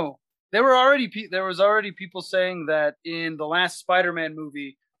don't know. There was already people saying that in the last Spider-Man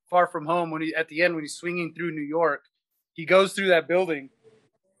movie, Far From Home, when at the end when he's swinging through New York, he goes through that building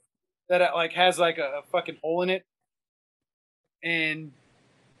that like has like a fucking hole in it, and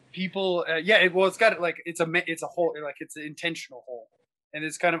people, it's got like it's a hole, like it's an intentional hole, and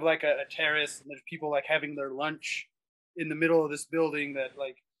it's kind of like a terrace, and there's people like having their lunch in the middle of this building that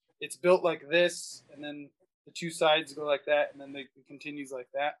like it's built like this, and then the two sides go like that, and then it continues like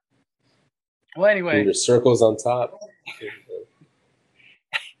that. Well, anyway, and there's circles on top.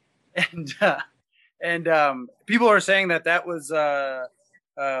 and people are saying that was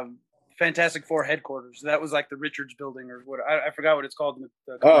Fantastic Four headquarters. That was like the Richards building or what, I forgot what it's called in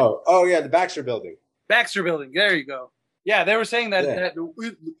the oh yeah, the Baxter building. Baxter building. There you go. Yeah, they were saying that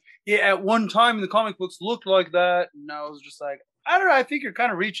at one time in the comic books looked like that, and I was just like, I don't know. I think you're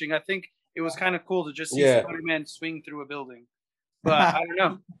kind of reaching. I think it was kind of cool to just see Spider-Man swing through a building, but I don't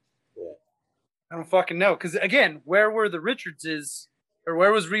know. I don't fucking know, because again, where were the Richardses, or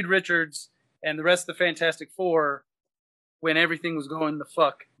where was Reed Richards and the rest of the Fantastic Four when everything was going the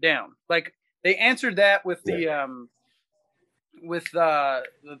fuck down? Like they answered that with the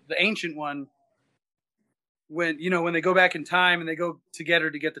Ancient One, when when they go back in time and they go to get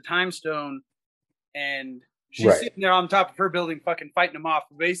her to get the Time Stone, and she's sitting there on top of her building, fucking fighting them off,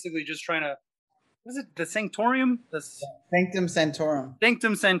 basically just trying to. Was it the Sanctorium? Sanctum Sanctorum.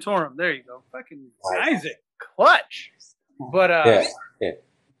 Sanctum Sanctorum. There you go. Fucking Isaac. Clutch. But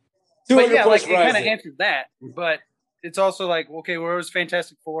but yeah, like it kind of answered that. But it's also like, okay, where was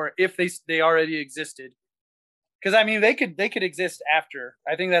Fantastic Four if they already existed? Because I mean, they could exist after.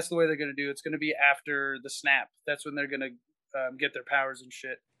 I think that's the way they're gonna do. It's gonna be after the snap. That's when they're gonna get their powers and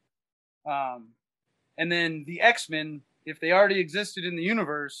shit. And then the X-Men, if they already existed in the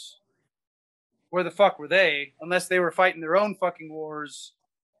universe, where the fuck were they? Unless they were fighting their own fucking wars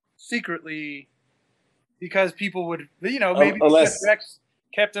secretly, because people would, maybe Professor X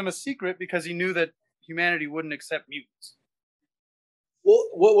kept them a secret because he knew that humanity wouldn't accept mutants. Well,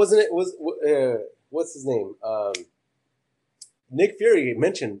 what wasn't it? What's his name? Nick Fury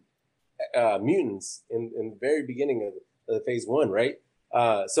mentioned mutants in the very beginning of the Phase 1, right?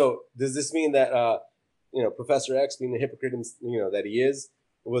 So does this mean that Professor X, being the hypocrite, that he is,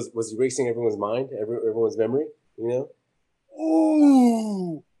 was erasing everyone's mind, everyone's memory?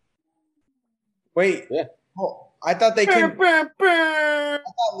 Ooh. Wait. Yeah. Oh, I thought they could. I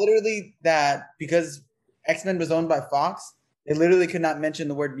thought literally that because X-Men was owned by Fox, they literally could not mention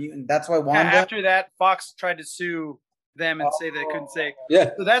the word mutant. That's why Wanda. After that, Fox tried to sue them and say they couldn't say.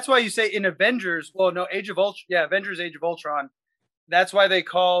 Yeah. So that's why you say in Avengers. Well, no, Age of Ultron. Yeah, Avengers: Age of Ultron. That's why they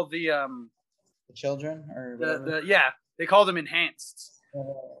call the children or they call them enhanced.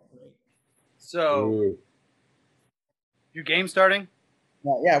 So, your game starting?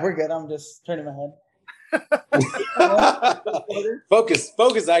 Yeah, we're good. I'm just turning my head. Focus,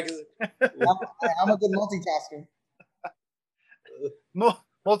 Isaac. I'm a good multitasker.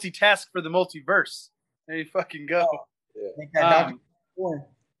 Multitask for the multiverse. There you fucking go. Make that 4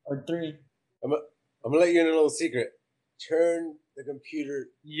 or 3. I'm gonna let you in a little secret. Turn the computer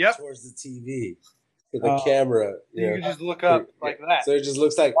towards the TV. To the camera. You can just look up like that. So it just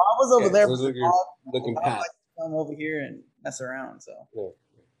looks like I was over there. So looking past. Come over here and mess around. So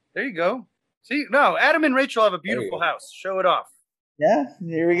there you go. See, no, Adam and Rachel have a beautiful house. Show it off. Yeah,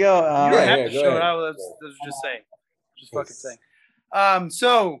 here we go. You don't have to show it off. That's just saying. Just fucking saying.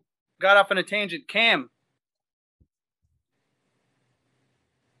 So got off on a tangent. Cam.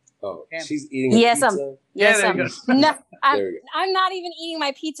 Oh, she's eating pizza? Yes, no, I'm not even eating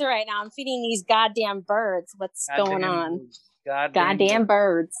my pizza right now. I'm feeding these goddamn birds. What's going on? Goddamn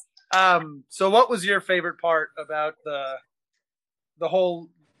birds. So what was your favorite part about the whole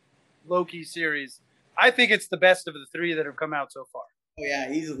Loki series? I think it's the best of the 3 that have come out so far. Oh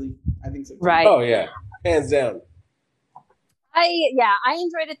yeah, easily. I think so. Right. Oh yeah, hands down. I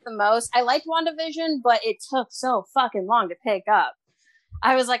enjoyed it the most. I liked WandaVision, but it took so fucking long to pick up.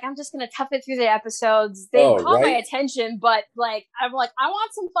 I was like, I'm just gonna tough it through the episodes. They caught my attention, but like, I'm like, I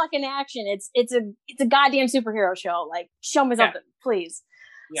want some fucking action. It's a goddamn superhero show. Like, show me something, please.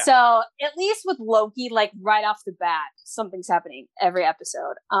 Yeah. So at least with Loki, like right off the bat, something's happening every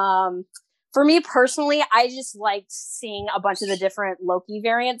episode. For me personally, I just liked seeing a bunch of the different Loki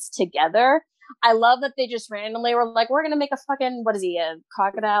variants together. I love that they just randomly were like, we're going to make a fucking, what is he, a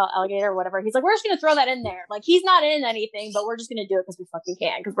crocodile, alligator, whatever. He's like, we're just going to throw that in there. Like, he's not in anything, but we're just going to do it because we fucking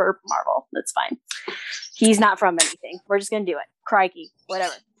can, because we're Marvel. That's fine. He's not from anything. We're just going to do it. Crikey,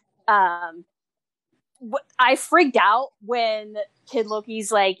 whatever. I freaked out when Kid Loki's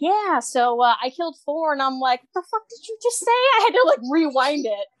like, yeah, so I killed 4, and I'm like, what the fuck did you just say? I had to like rewind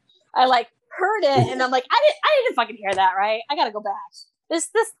it. I like heard it, and I'm like, I didn't fucking hear that, right? I gotta go back. this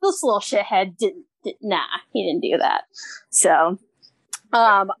little shithead didn't. Nah, he didn't do that. So,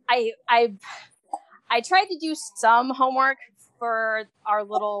 I tried to do some homework for our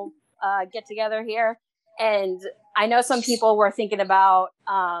little get together here, and I know some people were thinking about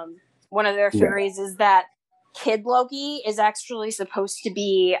one of their theories is that Kid Loki is actually supposed to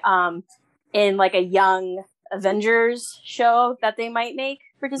be in like a young Avengers show that they might make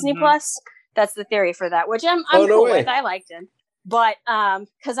for Disney Plus. That's the theory for that, which I'm cool with. I liked him. But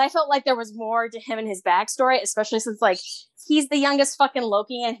because I felt like there was more to him and his backstory, especially since like he's the youngest fucking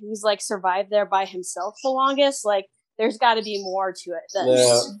Loki and he's like survived there by himself the longest. Like there's got to be more to it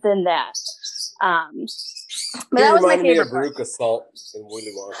than that. But that was my favorite part. Veruca Salt in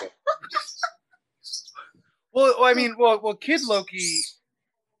Willy Wonka. Well, Kid Loki.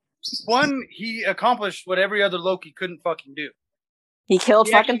 One, he accomplished what every other Loki couldn't fucking do. He killed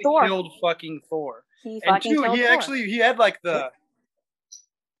fucking Thor. Killed fucking Thor. He had like the.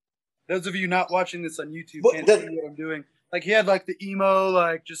 Those of you not watching this on YouTube can't see what I'm doing. Like he had like the emo,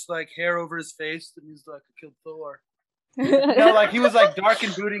 like just like hair over his face, and he's like, "I killed Thor." Like he was like dark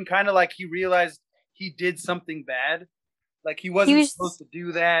and brooding, kind of like he realized he did something bad. Like he wasn't supposed to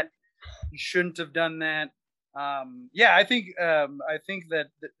do that. He shouldn't have done that. I think that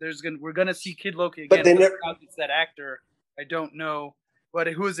we're gonna see Kid Loki again. But it's that actor. I don't know, but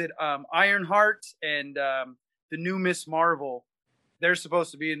who is it? Ironheart and the new Miss Marvel. They're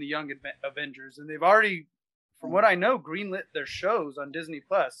supposed to be in the Young Avengers, and they've already, from what I know, greenlit their shows on Disney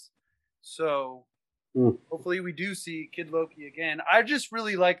Plus. So hopefully we do see Kid Loki again. I just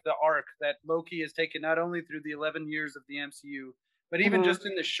really like the arc that Loki has taken, not only through the 11 years of the MCU, but even just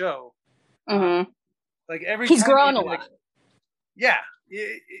in the show. Like he's grown a lot.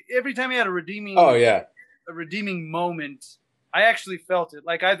 Every time he had a redeeming. A redeeming moment. I actually felt it.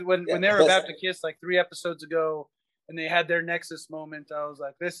 Like when they were about to kiss like 3 episodes ago, and they had their Nexus moment, I was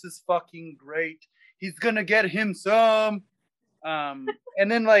like, "This is fucking great. He's gonna get him some."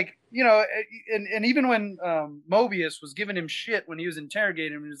 And then like and even when Mobius was giving him shit when he was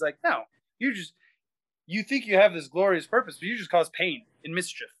interrogating him, he was like, "No, you think you have this glorious purpose, but you just cause pain and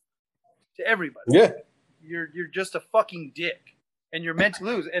mischief to everybody. Yeah, you're just a fucking dick, and you're meant to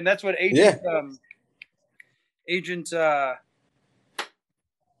lose." And that's what Agent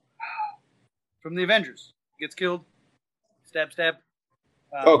from the Avengers gets killed. Stab.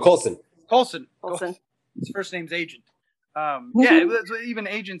 Coulson. His first name's Agent. Even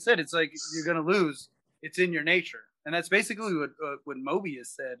Agent said it's like you're gonna lose. It's in your nature, and that's basically what Mobius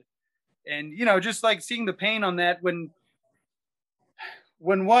said. And just like seeing the pain on that when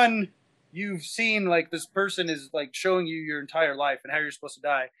one you've seen like this person is like showing you your entire life and how you're supposed to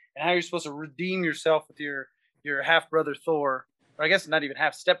die and how you're supposed to redeem yourself with your half brother Thor, or I guess not even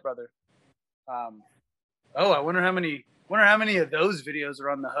half step brother. I wonder how many of those videos are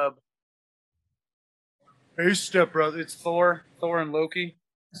on the hub. Hey, step brother, it's Thor and Loki.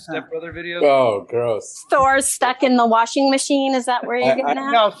 Step brother videos. Oh, gross. Thor's stuck in the washing machine. Is that where you're getting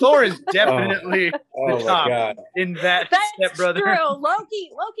at? No, Thor is definitely the top in that step brother. That's true. Loki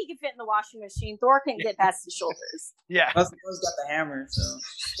can fit in the washing machine. Thor can't get past his shoulders. Yeah. Plus, Thor's got the hammer, so.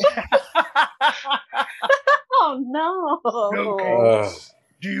 Oh no. Okay.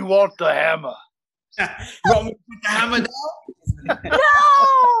 Do you want the hammer? You want me to put the hammer down?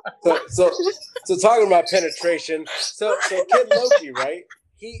 No. So talking about penetration. So Kid Loki, right?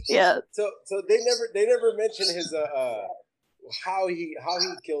 So they never mentioned his how he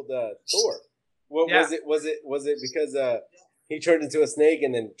killed Thor. Was it because he turned into a snake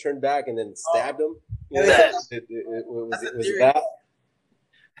and then turned back and then stabbed him? Was it that?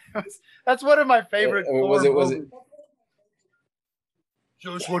 That's one of my favorite. Was it?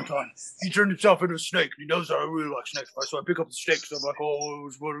 So this one time, he turned himself into a snake. He knows I really like snakes, so I pick up the snake. So I'm like,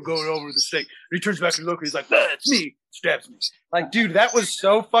 we're going over the snake. And he turns back and looks, and he's like, it's me. Stabs me. Like, dude, that was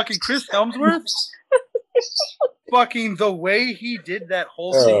so fucking Chris Hemsworth. Fucking the way he did that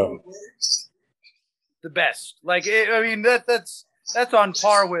whole scene. The best. Like, that's on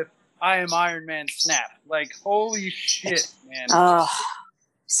par with I Am Iron Man snap. Like, holy shit, man. Oh,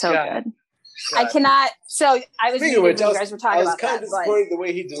 so good. I cannot. So I was Speaking of which, you guys were talking about that. I was kind of disappointed the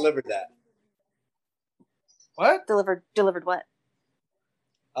way he delivered that. What? Delivered what?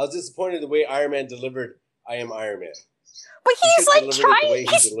 I was disappointed the way Iron Man delivered I Am Iron Man. But he's like trying.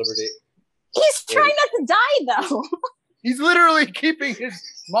 He delivered it. He's trying not to die though. He's literally keeping his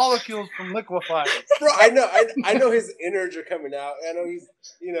molecules from liquefying. Bro, I know his innards are coming out. I know he's,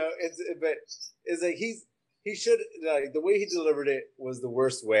 but it's like he should, like, the way he delivered it was the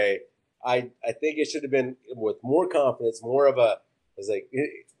worst way. I think it should have been with more confidence, more of a. It's like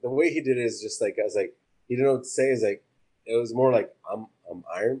the way he did it is just like, I was like, he didn't know what to say. It's like it was more like I'm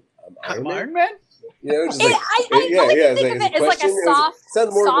Iron Iron Man? You know, just I think of it as like a soft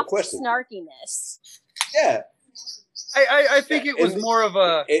snarkiness. Yeah. I think it was more of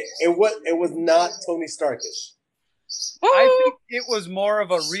a... It was not Tony Starkish. I think it was more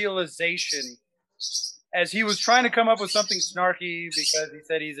of a realization as he was trying to come up with something snarky because he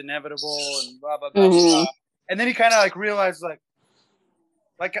said he's inevitable and blah, blah, blah, blah. And then he kind of like realized like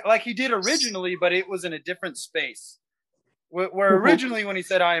he did originally, but it was in a different space. Where originally when he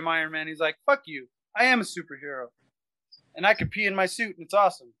said, I am Iron Man, he's like, fuck you. I am a superhero. And I can pee in my suit and it's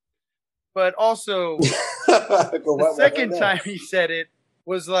awesome. But also, the second time he said it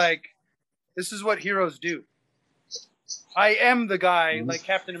was like, this is what heroes do. I am the guy, like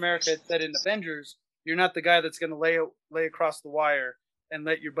Captain America had said in Avengers, you're not the guy that's going to lay across the wire and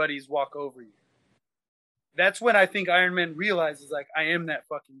let your buddies walk over you. That's when I think Iron Man realizes, like, I am that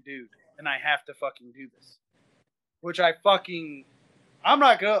fucking dude, and I have to fucking do this. Which I'm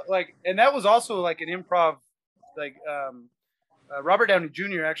not going to, like, and that was also, like, an improv, like, Robert Downey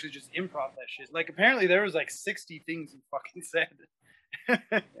Jr. actually just improv that shit. Like, apparently there was, like, 60 things he fucking said.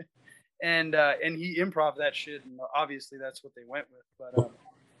 And he improv that shit, and obviously that's what they went with.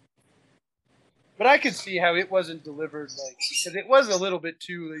 But I could see how it wasn't delivered, like, because it was a little bit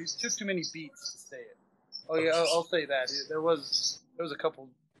too. It took too many beats to say it. Oh yeah, I'll say that there was a couple.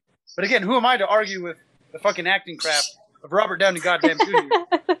 But again, who am I to argue with the fucking acting craft of Robert Downey goddamn Jr.?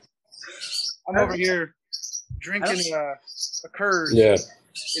 I'm over here drinking a curd in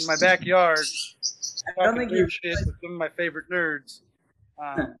my backyard, talking nerd shit with some of my favorite nerds.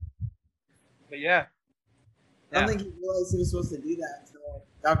 But yeah. I don't think he realized he was supposed to do that until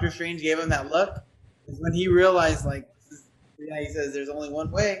Doctor Strange gave him that look. Because when he realized, like, he says, there's only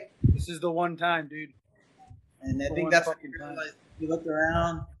one way. This is the one time, dude. And I think that's when he realized. He looked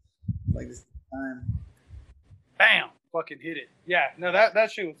around, like, this time. Bam! Fucking hit it. Yeah, no,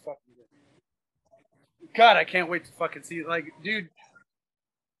 that shit was fucking good. God, I can't wait to fucking see it. Like, dude,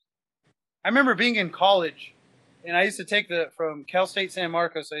 I remember being in college. And I used to take from Cal State San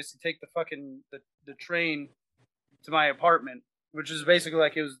Marcos, I used to take the train to my apartment, which is basically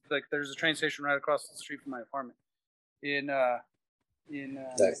like, it was like, there's a train station right across the street from my apartment in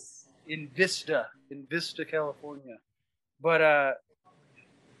Vista, California. But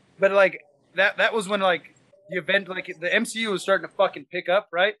like that was when like the event, like the MCU was starting to fucking pick up,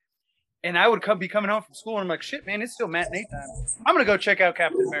 right? And I would be coming home from school and I'm like, shit, man, it's still matinee time. I'm going to go check out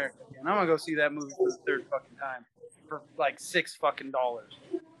Captain America again. I'm going to go see that movie for the third fucking time for like $6 fucking.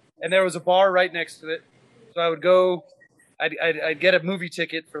 And there was a bar right next to it. So I would go, I'd get a movie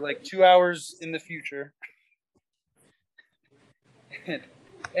ticket for like 2 hours in the future.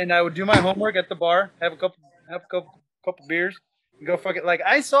 And I would do my homework at the bar, have a couple beers and go fucking, like,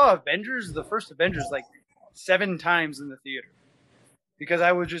 I saw the first Avengers like 7 times in the theater. Because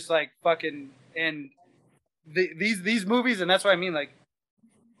I was just like fucking, and these movies, and that's what I mean. Like,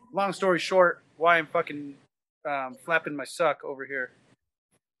 long story short, why I'm fucking flapping my suck over here.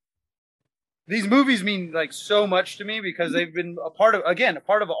 These movies mean like so much to me because they've been a part of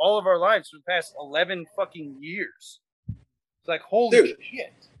all of our lives for the past 11 fucking years. It's like, holy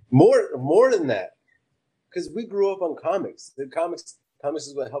shit. More than that, because we grew up on comics. The comics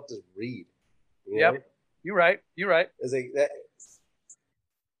is what helped us read. Yep, know? You're right. It's like that.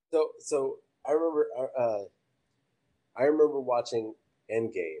 So I remember watching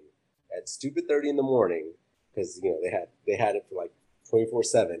Endgame at stupid 30 in the morning because they had it for like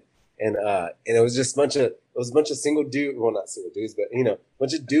 24/7, and it was just a bunch of single dudes, well, not single dudes, but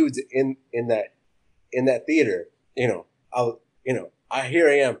bunch of dudes in that theater. Here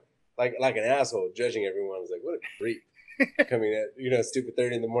I am like an asshole judging everyone. I was like, what a creep coming at stupid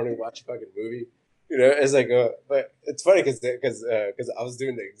 30 in the morning to watch a fucking movie. It's like, but it's funny because I was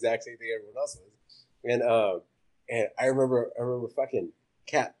doing the exact same thing everyone else was, and I remember fucking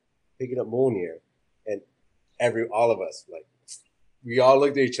Cap picking up Mjolnir, and all of us, like, we all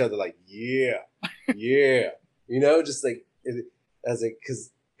looked at each other like, yeah, just like, as like,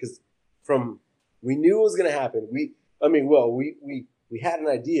 because we knew it was gonna happen. We had an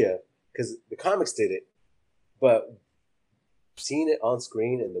idea because the comics did it, but seeing it on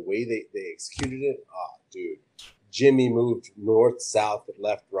screen and the way they executed it, oh, dude, Jimmy moved north, south,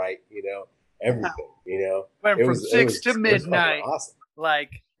 left, right, everything, Went from 6 to midnight, awesome.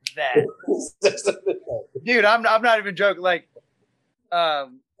 Like that. Dude, I'm not even joking. Like, I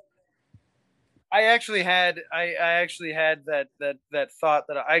actually had that thought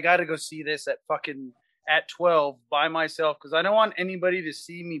that I got to go see this at 12 by myself because I don't want anybody to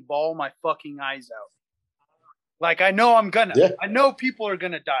see me bawl my fucking eyes out. Like, I know I'm gonna. Yeah. I know people are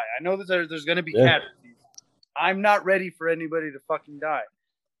gonna die. I know that there's gonna be casualties. I'm not ready for anybody to fucking die.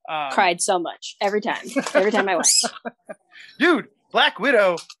 Cried so much every time I went. Dude, Black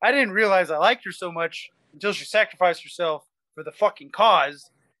Widow, I didn't realize I liked her so much until she sacrificed herself for the fucking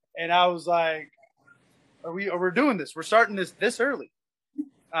cause. And I was like, are we doing this? We're starting this early.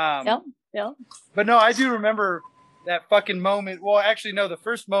 Yep. But no, I do remember that fucking moment. Well, actually, no, the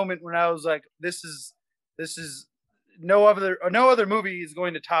first moment when I was like, this is no other movie is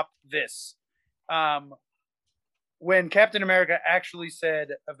going to top this. When Captain America actually said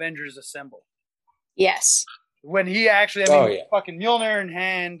Avengers Assemble. Yes. When he actually, fucking Mjolnir in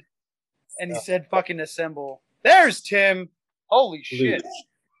hand, and he said fucking assemble. There's Tim. Holy shit.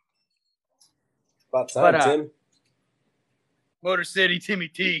 About time, Tim. Motor City, Timmy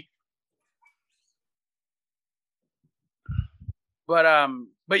T. But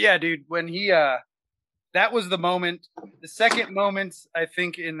yeah, dude, when he that was the moment. The second moment I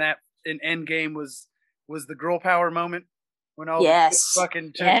think in Endgame was the girl power moment when all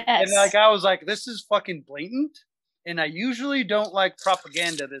fucking took, and like I was like, this is fucking blatant, and I usually don't like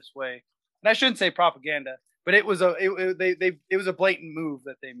propaganda this way. And I shouldn't say propaganda, but it was it was a blatant move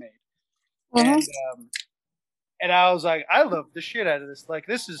that they made. Mm-hmm. And I was like, I love the shit out of this. Like,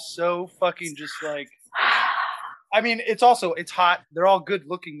 this is so fucking just like, I mean, it's hot. They're all good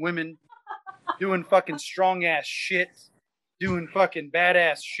looking women doing fucking strong ass shit, doing fucking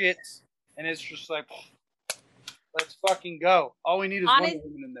badass shit. And it's just like, let's fucking go. All we need is one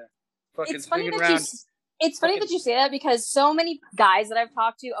woman in there. Fucking swinging around. It's funny that you say that because so many guys that I've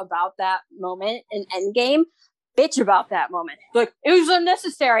talked to about that moment in Endgame bitch about that moment. Like, it was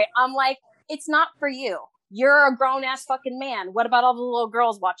unnecessary. I'm like, it's not for you. You're a grown ass fucking man. What about all the little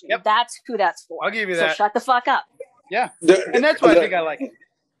girls watching? Yep. That's who that's for. I'll give you that. So shut the fuck up. Yeah. And that's why I think I like it.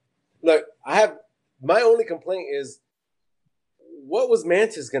 Look, my only complaint is, what was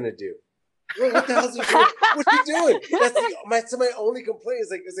Mantis gonna do? What the hell is he doing? What's he doing? That's my only complaint.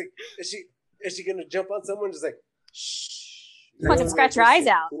 Is like, is she gonna jump on someone just like, shh? Fucking scratch your eyes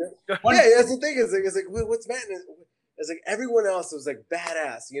out. You know? Yeah, that's the thing. It's like what's Mantis? It's like everyone else was like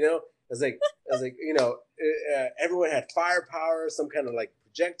badass, you know. It's like you know, everyone had firepower, some kind of like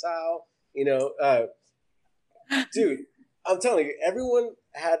projectile, you know. Dude, I'm telling you, everyone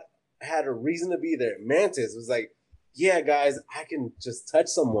had a reason to be there. Mantis was like, yeah, guys, I can just touch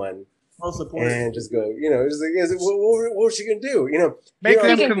someone and just go, you know, just like, what was she gonna do? You know, make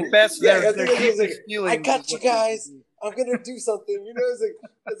them confess their feelings. I got you guys. I'm gonna do something. You know,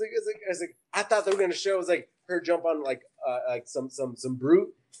 it's like I thought they were gonna show. It was like her jump on like some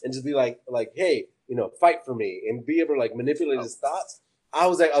brute and just be like, hey, you know, fight for me and be able to like manipulate his thoughts. I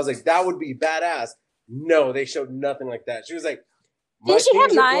was like, that would be badass. No, they showed nothing like that. She was like, my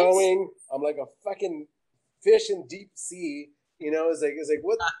fingers are glowing. I'm like a fucking fish in deep sea. You know, it's like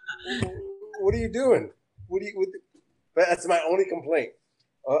what are you doing? But that's my only complaint.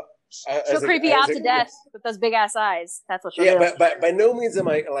 She'll creep you out to death with those big ass eyes. That's what she'll do. Yeah, but by no means am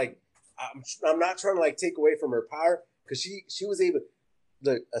I like, I'm not trying to like take away from her power, because she was able,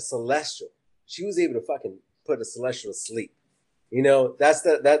 a celestial. She was able to fucking put a celestial to sleep. You know, that's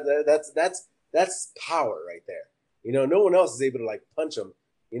power right there. You know, no one else is able to like punch him.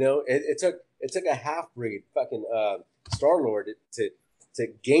 You know, it took a half breed fucking Star-Lord to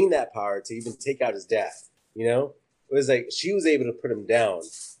gain that power to even take out his dad. You know, it was like she was able to put him down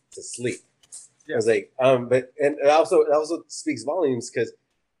to sleep. Yeah. I was like, but it also speaks volumes, because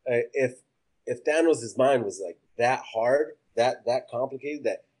if Thanos' mind was like that hard, that complicated,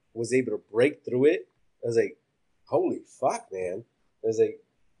 that was able to break through it, I was like, holy fuck, man. I was like,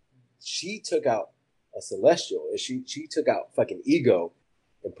 she took out a celestial, and she took out fucking Ego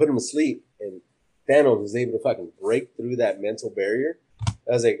and put him to sleep, and Thanos was able to fucking break through that mental barrier.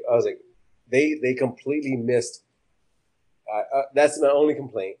 I was like, they completely missed. That's my only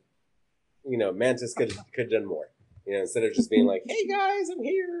complaint. You know, Mantis could have done more. You know, instead of just being like, "Hey guys, I'm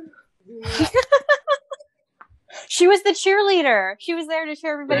here." She was the cheerleader. She was there to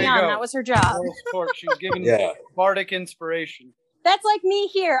cheer everybody on. That was her job. She was giving bardick inspiration. That's like me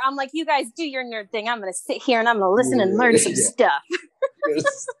here. I'm like, you guys do your nerd thing. I'm going to sit here and I'm going to listen and learn some stuff.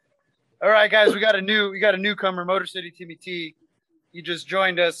 All right, guys, we got a newcomer, Motor City Timmy T. You just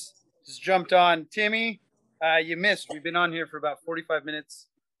joined us. Just jumped on. Timmy, you missed. We've been on here for about 45 minutes.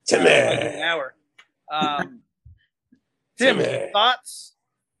 Timmy. An hour. Tim, thoughts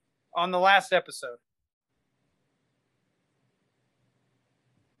on the last episode?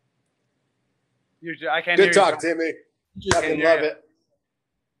 I can't hear you. Good talk, Timmy. Fucking love it.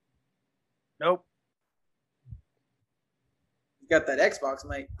 Nope. You got that Xbox,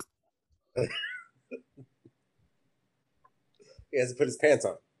 Mike. He has to put his pants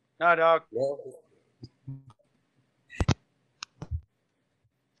on. No, dog. No.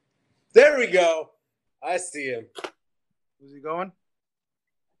 There we go. I see him. Who's he going?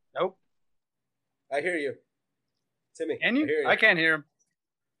 Nope. I hear you. Timmy. Can you? I hear you. I can't hear him.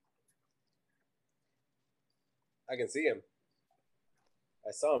 I can see him. I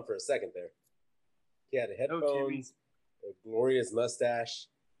saw him for a second there. He had headphones, a glorious mustache.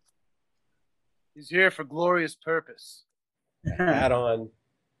 He's here for glorious purpose. A hat on.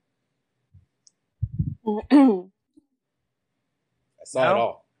 I saw it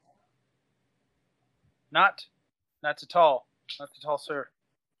all. Not too tall. Not too tall, sir.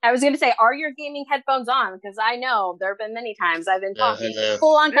 I was going to say, are your gaming headphones on? Because I know there have been many times I've been talking hello.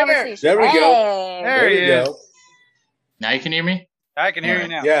 full-on conversation. There we go. There we he go. is. Now you can hear me? I can hear you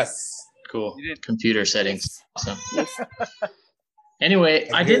now. Yes. Cool. You did. Computer settings. Awesome. Anyway,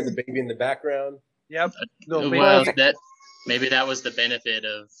 I hear did. the baby in the background. Yep. Little baby. Well, maybe that was the benefit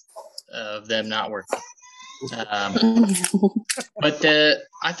of them not working. But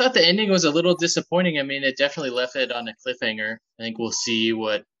I thought the ending was a little disappointing. I mean, it definitely left it on a cliffhanger. I think we'll see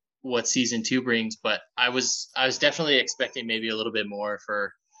what season 2 brings, but I was definitely expecting maybe a little bit more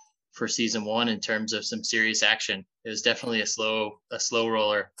for season 1 in terms of some serious action. It was definitely a slow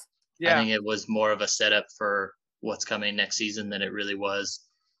roller. Yeah. I think it was more of a setup for what's coming next season than it really was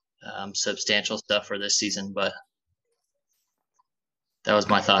substantial stuff for this season, but that was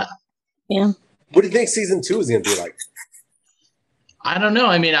my thought. Yeah. What do you think season 2 is going to be like? I don't know.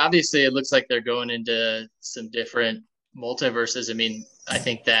 I mean, obviously it looks like they're going into some different multiverses. I mean, I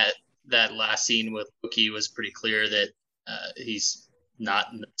think that last scene with Loki was pretty clear that he's not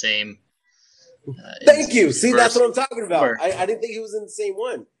in the same. Thank you. See, that's what I'm talking about. I didn't think he was in the same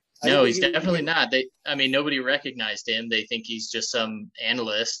one. No, he's definitely not. Nobody recognized him. They think he's just some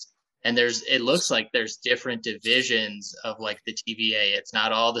analyst. And it looks like there's different divisions of like the TVA. It's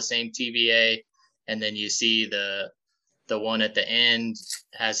not all the same TVA. And then you see the one at the end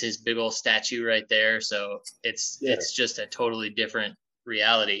has his big old statue right there. So it's just a totally different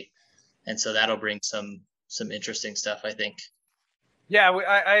reality. And so that'll bring some interesting stuff, I think. Yeah,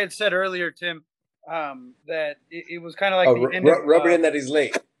 I had said earlier, Tim, that it was kind of like the end rub it in that he's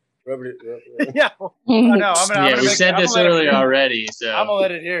late. Rub it. Yeah. Oh, no, we said this earlier already, so I'm gonna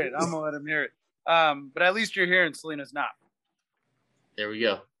let it hear it. I'm gonna let him hear it. But at least you're here and Selena's not. There we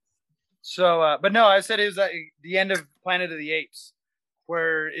go. So, but no, I said it was at the end of Planet of the Apes,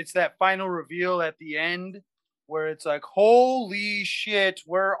 where it's that final reveal at the end, where it's like, holy shit,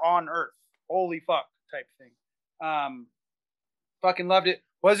 we're on Earth. Holy fuck, type thing. Fucking loved it.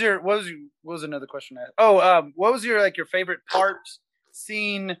 What was another question I had? Oh, what was your favorite part,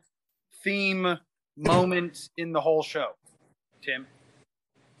 scene, theme, moment in the whole show, Tim?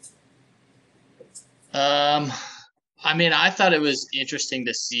 I mean, I thought it was interesting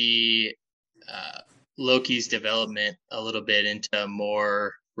to see Loki's development a little bit into a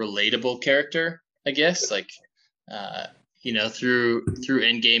more relatable character, I guess. Like, through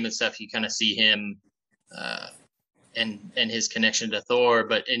Endgame and stuff, you kind of see him and his connection to Thor.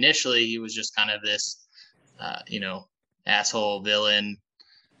 But initially, he was just kind of this, asshole villain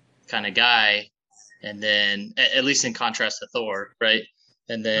kind of guy. And then, at least in contrast to Thor, right?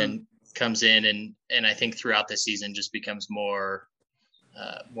 And then comes in and I think throughout the season just becomes more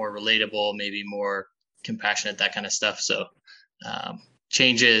relatable, maybe more compassionate, that kind of stuff. So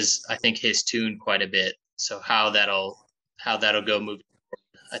changes, I think, his tune quite a bit. So how that'll go moving forward,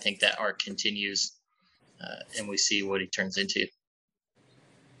 I think that arc continues and we see what he turns into.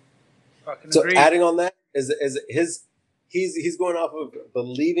 So adding on that is he's going off of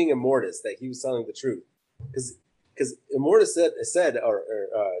believing Immortus that he was telling the truth, because Immortus said or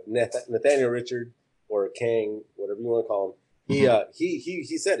Nathaniel Richard or Kang, whatever you want to call him,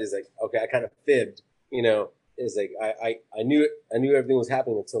 he said, is like, okay, I kind of fibbed, is like I knew everything was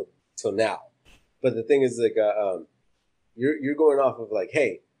happening until now, but the thing is like you're going off of like,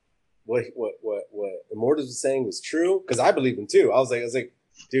 hey, what Immortus was saying was true, because I believe him too. I was like,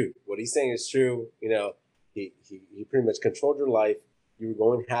 dude, what he's saying is true. He pretty much controlled your life. You were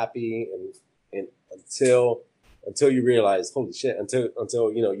going happy and until you realize, holy shit, until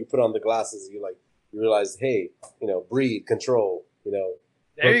you put on the glasses, you realize, hey, breed, control,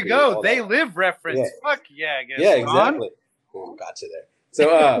 there you go. They live reference. Yeah. Fuck yeah, I guess. Yeah, exactly. Gotcha there.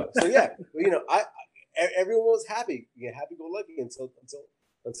 So yeah, everyone was happy, happy go lucky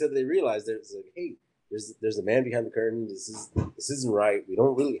until they realized there's like, hey, there's a man behind the curtain. This isn't right. We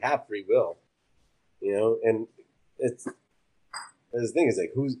don't really have free will, and the thing is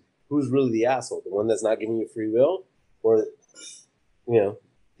like, who's really the asshole? The one that's not giving you free will, or the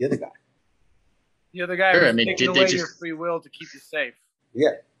other guy? The other guy who's taking away your free will to keep you safe.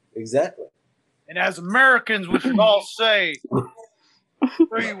 Yeah, exactly. And as Americans, we should all say,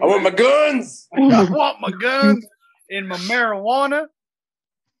 I want my guns. I want my guns in my marijuana,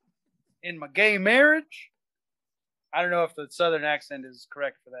 in my gay marriage. I don't know if the Southern accent is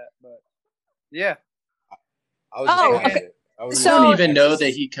correct for that, but yeah. I was okay. I was I don't even know that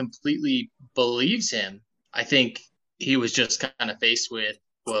he completely believes him. I think he was just kind of faced with,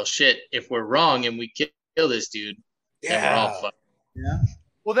 well, shit, if we're wrong and we kill this dude, then we're all fucked. Yeah.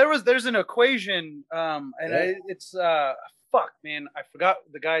 Well, there's an equation, it's fuck, man, I forgot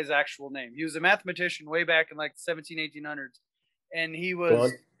the guy's actual name. He was a mathematician way back in like 1800s, and he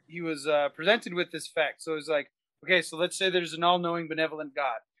was presented with this fact. So it's like, okay, so let's say there's an all-knowing, benevolent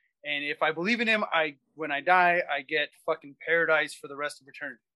God, and if I believe in him, when I die, I get fucking paradise for the rest of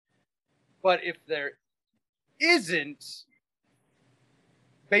eternity. But if there isn't,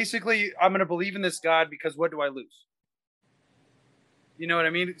 basically, I'm gonna believe in this God because what do I lose? You know what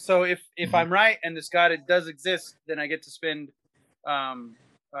I mean? So if I'm right and this God does exist, then I get to spend,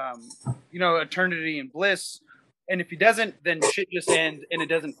 eternity in bliss. And if he doesn't, then shit just ends, and it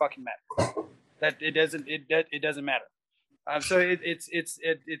doesn't fucking matter. That it doesn't matter. So it's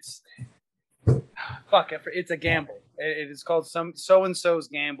fuck. It's a gamble. It is called so and so's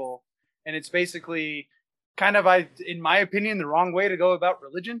gamble, and it's basically kind of, in my opinion, the wrong way to go about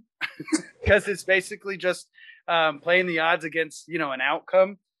religion, because it's basically just playing the odds against an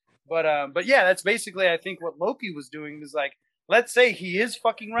outcome. But yeah, that's basically, I think, what Loki was doing is like, let's say he is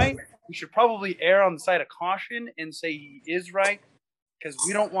fucking right, we should probably err on the side of caution and say he is right, because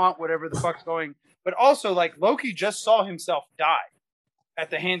we don't want whatever the fuck's going. But also, like, Loki just saw himself die at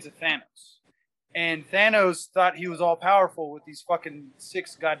the hands of Thanos, and Thanos thought he was all powerful with these fucking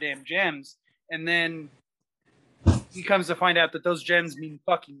 6 goddamn gems, and then he comes to find out that those gems mean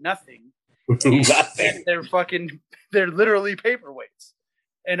fucking nothing. Nothing. They're literally paperweights.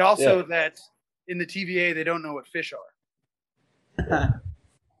 And also that in the TVA they don't know what fish are.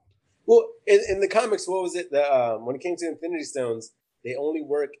 Well, in the comics, what was it? When it came to Infinity Stones, they only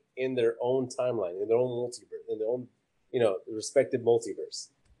work in their own timeline, in their own multiverse, in their own, respective multiverse,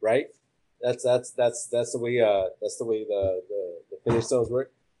 right? That's the way the Infinity Stones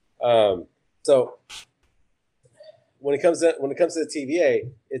work. So when it comes to the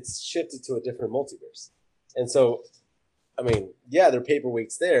TVA, it's shifted to a different multiverse, and so, I mean, there are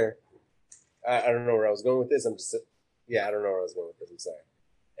paperweights there. I don't know where I was going with this. I don't know where I was going with this. I'm sorry.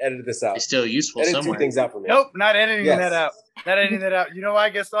 Edited this out. It's still useful Edit somewhere. 2 things out for me. Nope, not editing that out. Not editing that out. You know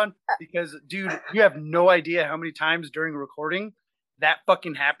why, Gaston? Because, dude, you have no idea how many times during recording that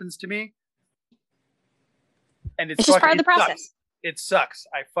fucking happens to me. And it's just part of the process. Sucks. It sucks.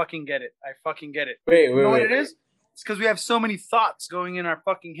 I fucking get it. Wait, you know what it is? It's because we have so many thoughts going in our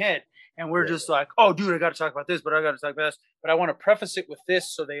fucking head. And we're just like, oh, dude, I got to talk about this, but I got to talk about this. But I want to preface it with this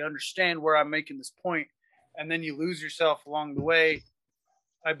so they understand where I'm making this point. And then you lose yourself along the way.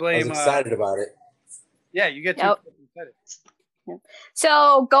 I blame. I was excited about it. Yeah, you get too excited. Yep.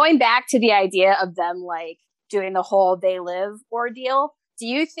 So going back to the idea of them like doing the whole They Live ordeal, do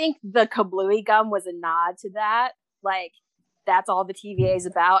you think the kablooey gum was a nod to that? Like, that's all the TVA is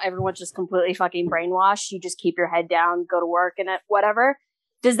about. Everyone's just completely fucking brainwashed. You just keep your head down, go to work, and whatever.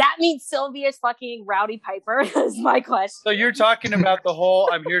 Does that mean Sylvia's fucking Rowdy Piper? Is my question. So you're talking about the whole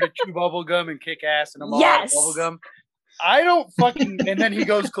I'm here to chew bubble gum and kick ass and I'm all out of bubble gum. I don't fucking, and then he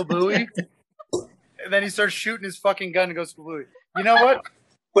goes kablooey, and then he starts shooting his fucking gun and goes kablooey. You know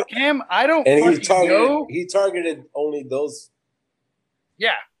what, Cam? I don't. And know. He targeted only those.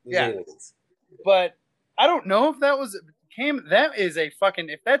 Yeah. Aliens. But I don't know if that was Cam. That is a fucking.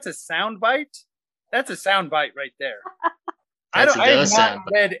 If that's a soundbite, that's a soundbite right there. I have not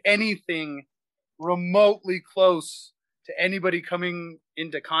read anything remotely close to anybody coming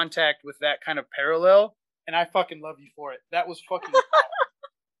into contact with that kind of parallel. And I fucking love you for it. That was fucking.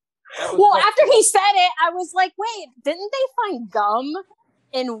 Well, after he said it, I was like, "Wait, didn't they find gum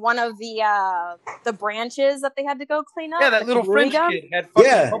in one of the branches that they had to go clean up?" Yeah, that little French kid had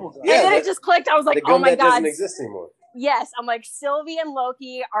fucking bubble gum. And then it just clicked. I was like, "Oh my god, doesn't exist anymore." Yes, I'm like, Sylvie and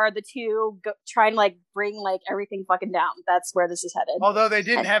Loki are the two trying to like bring like everything fucking down. That's where this is headed. Although they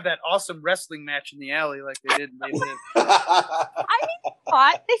didn't have that awesome wrestling match in the alley like they did. I mean, they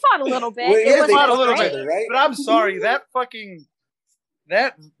fought a little bit. They fought a little bit, right? But I'm sorry, that fucking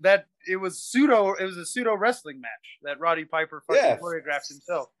it was a pseudo wrestling match that Roddy Piper fucking choreographed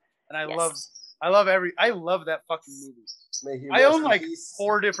himself, and I love that fucking movie. I own like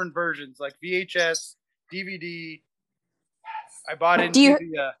 4 different versions, like VHS, DVD. I bought into do you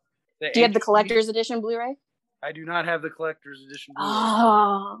the have the collector's edition Blu-ray? I do not have the collector's edition Blu-ray.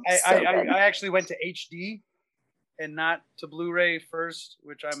 Oh, I actually went to HD and not to Blu-ray first,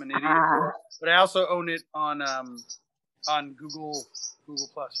 which I'm an idiot for. But I also own it on on Google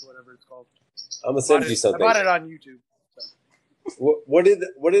Plus or whatever it's called. I'm gonna send you something. I bought it on YouTube. So. What did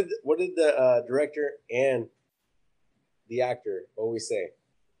the director and the actor always say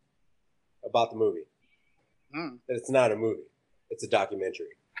about the movie? That it's not a movie; it's a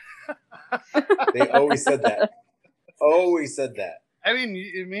documentary. They always said that. Always said that. I mean,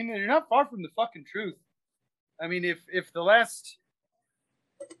 you're not far from the fucking truth. I mean, if the last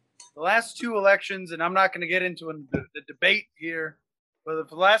two elections, and I'm not going to get into the debate here, but if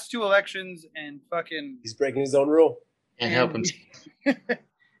the last two elections and fucking he's breaking his own rule. Can't help him.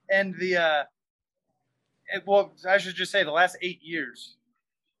 And I should just say the last 8 years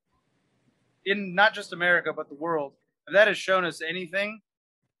in not just America but the world, if that has shown us anything,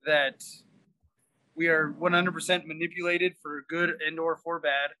 that we are 100% manipulated for good and or for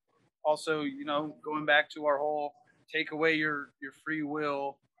bad. Also, going back to our whole take away your free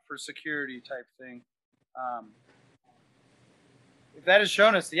will for security type thing. If that has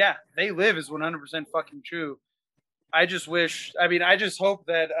shown us, yeah, they live is 100% fucking true. I just hope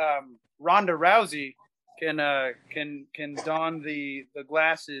that Ronda Rousey can don the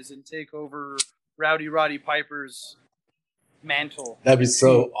glasses and take over Rowdy Roddy Piper's mantle. That'd be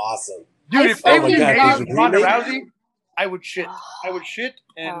so awesome. Dude, if they made Ronda Rousey, I would shit.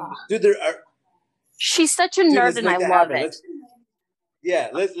 And dude, she's such a nerd, and I love it.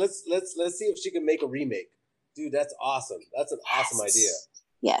 Let's see if she can make a remake. Dude, that's awesome. That's an awesome idea.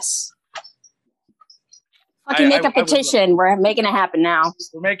 Yes. Fucking make a petition. We're making it happen now.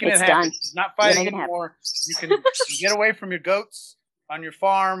 We're making it happen. It's not fighting anymore. You can get away from your goats on your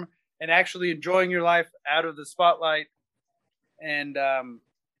farm and actually enjoying your life out of the spotlight. And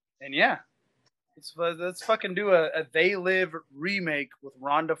yeah, let's fucking do a They Live remake with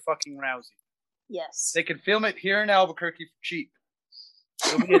Ronda fucking Rousey. Yes. They can film it here in Albuquerque for cheap.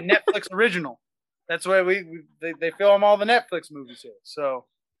 It'll be a Netflix original. That's why they film all the Netflix movies here. So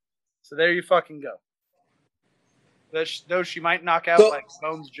there you fucking go. Though she might knock out like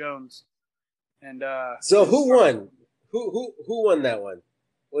Bones Jones. And so who won? Who won that one?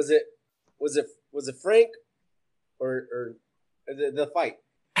 Was it Frank or the fight?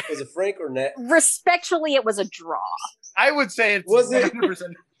 Was it Frank or Nat? Respectfully, it was a draw. I would say it was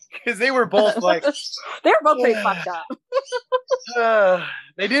 100% because they were both like they were both pretty fucked up.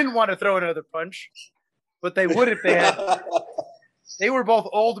 They didn't want to throw another punch, but they would if they had. They were both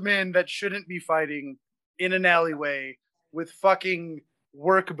old men that shouldn't be fighting in an alleyway with fucking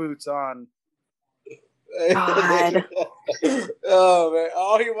work boots on. God. Oh man!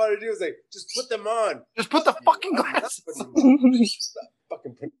 All he wanted to do was just put them on. Just put the fucking glasses.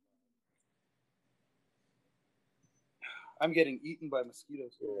 I'm getting eaten by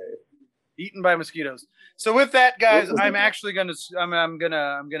mosquitoes. Right. Eaten by mosquitoes. So with that, guys, I'm actually gonna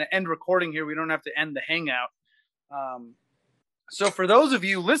end recording here. We don't have to end the hangout. So for those of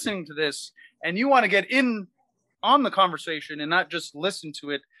you listening to this and you want to get in on the conversation and not just listen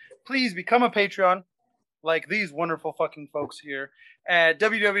to it, please become a Patreon like these wonderful fucking folks here at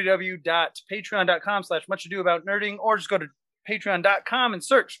www.patreon.com/muchadoaboutnerding, or just go to patreon.com and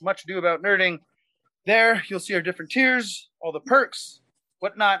search Much Ado About Nerding. There you'll see our different tiers, all the perks,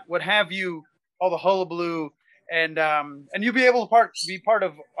 whatnot, what have you, all the hullabaloo, and you'll be able to be part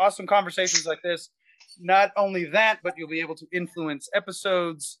of awesome conversations like this. Not only that, but you'll be able to influence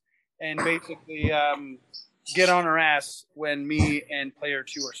episodes and basically get on our ass when me and Player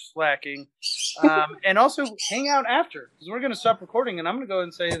 2 are slacking. And also hang out after, because we're going to stop recording, and I'm going to go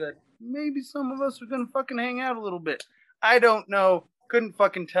and say that maybe some of us are going to fucking hang out a little bit. I don't know. Couldn't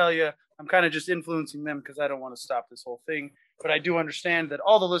fucking tell you. I'm kind of just influencing them because I don't want to stop this whole thing. But I do understand that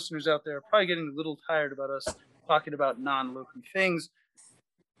all the listeners out there are probably getting a little tired about us talking about non-Loki things.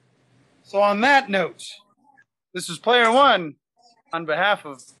 So on that note, this is Player 1 on behalf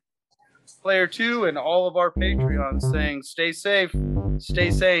of Player 2 and all of our Patreons saying stay safe,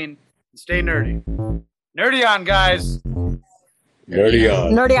 stay sane, and stay nerdy. Nerdy on, guys. Nerdy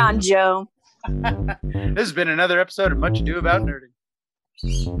on. Nerdy on, Joe. This has been another episode of Much Ado About Nerding.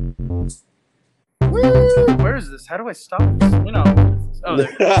 Woo! Where is this? How do I stop this? Oh,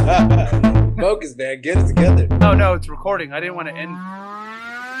 there. Focus, man. Get it together. Oh, no, it's recording. I didn't want to end.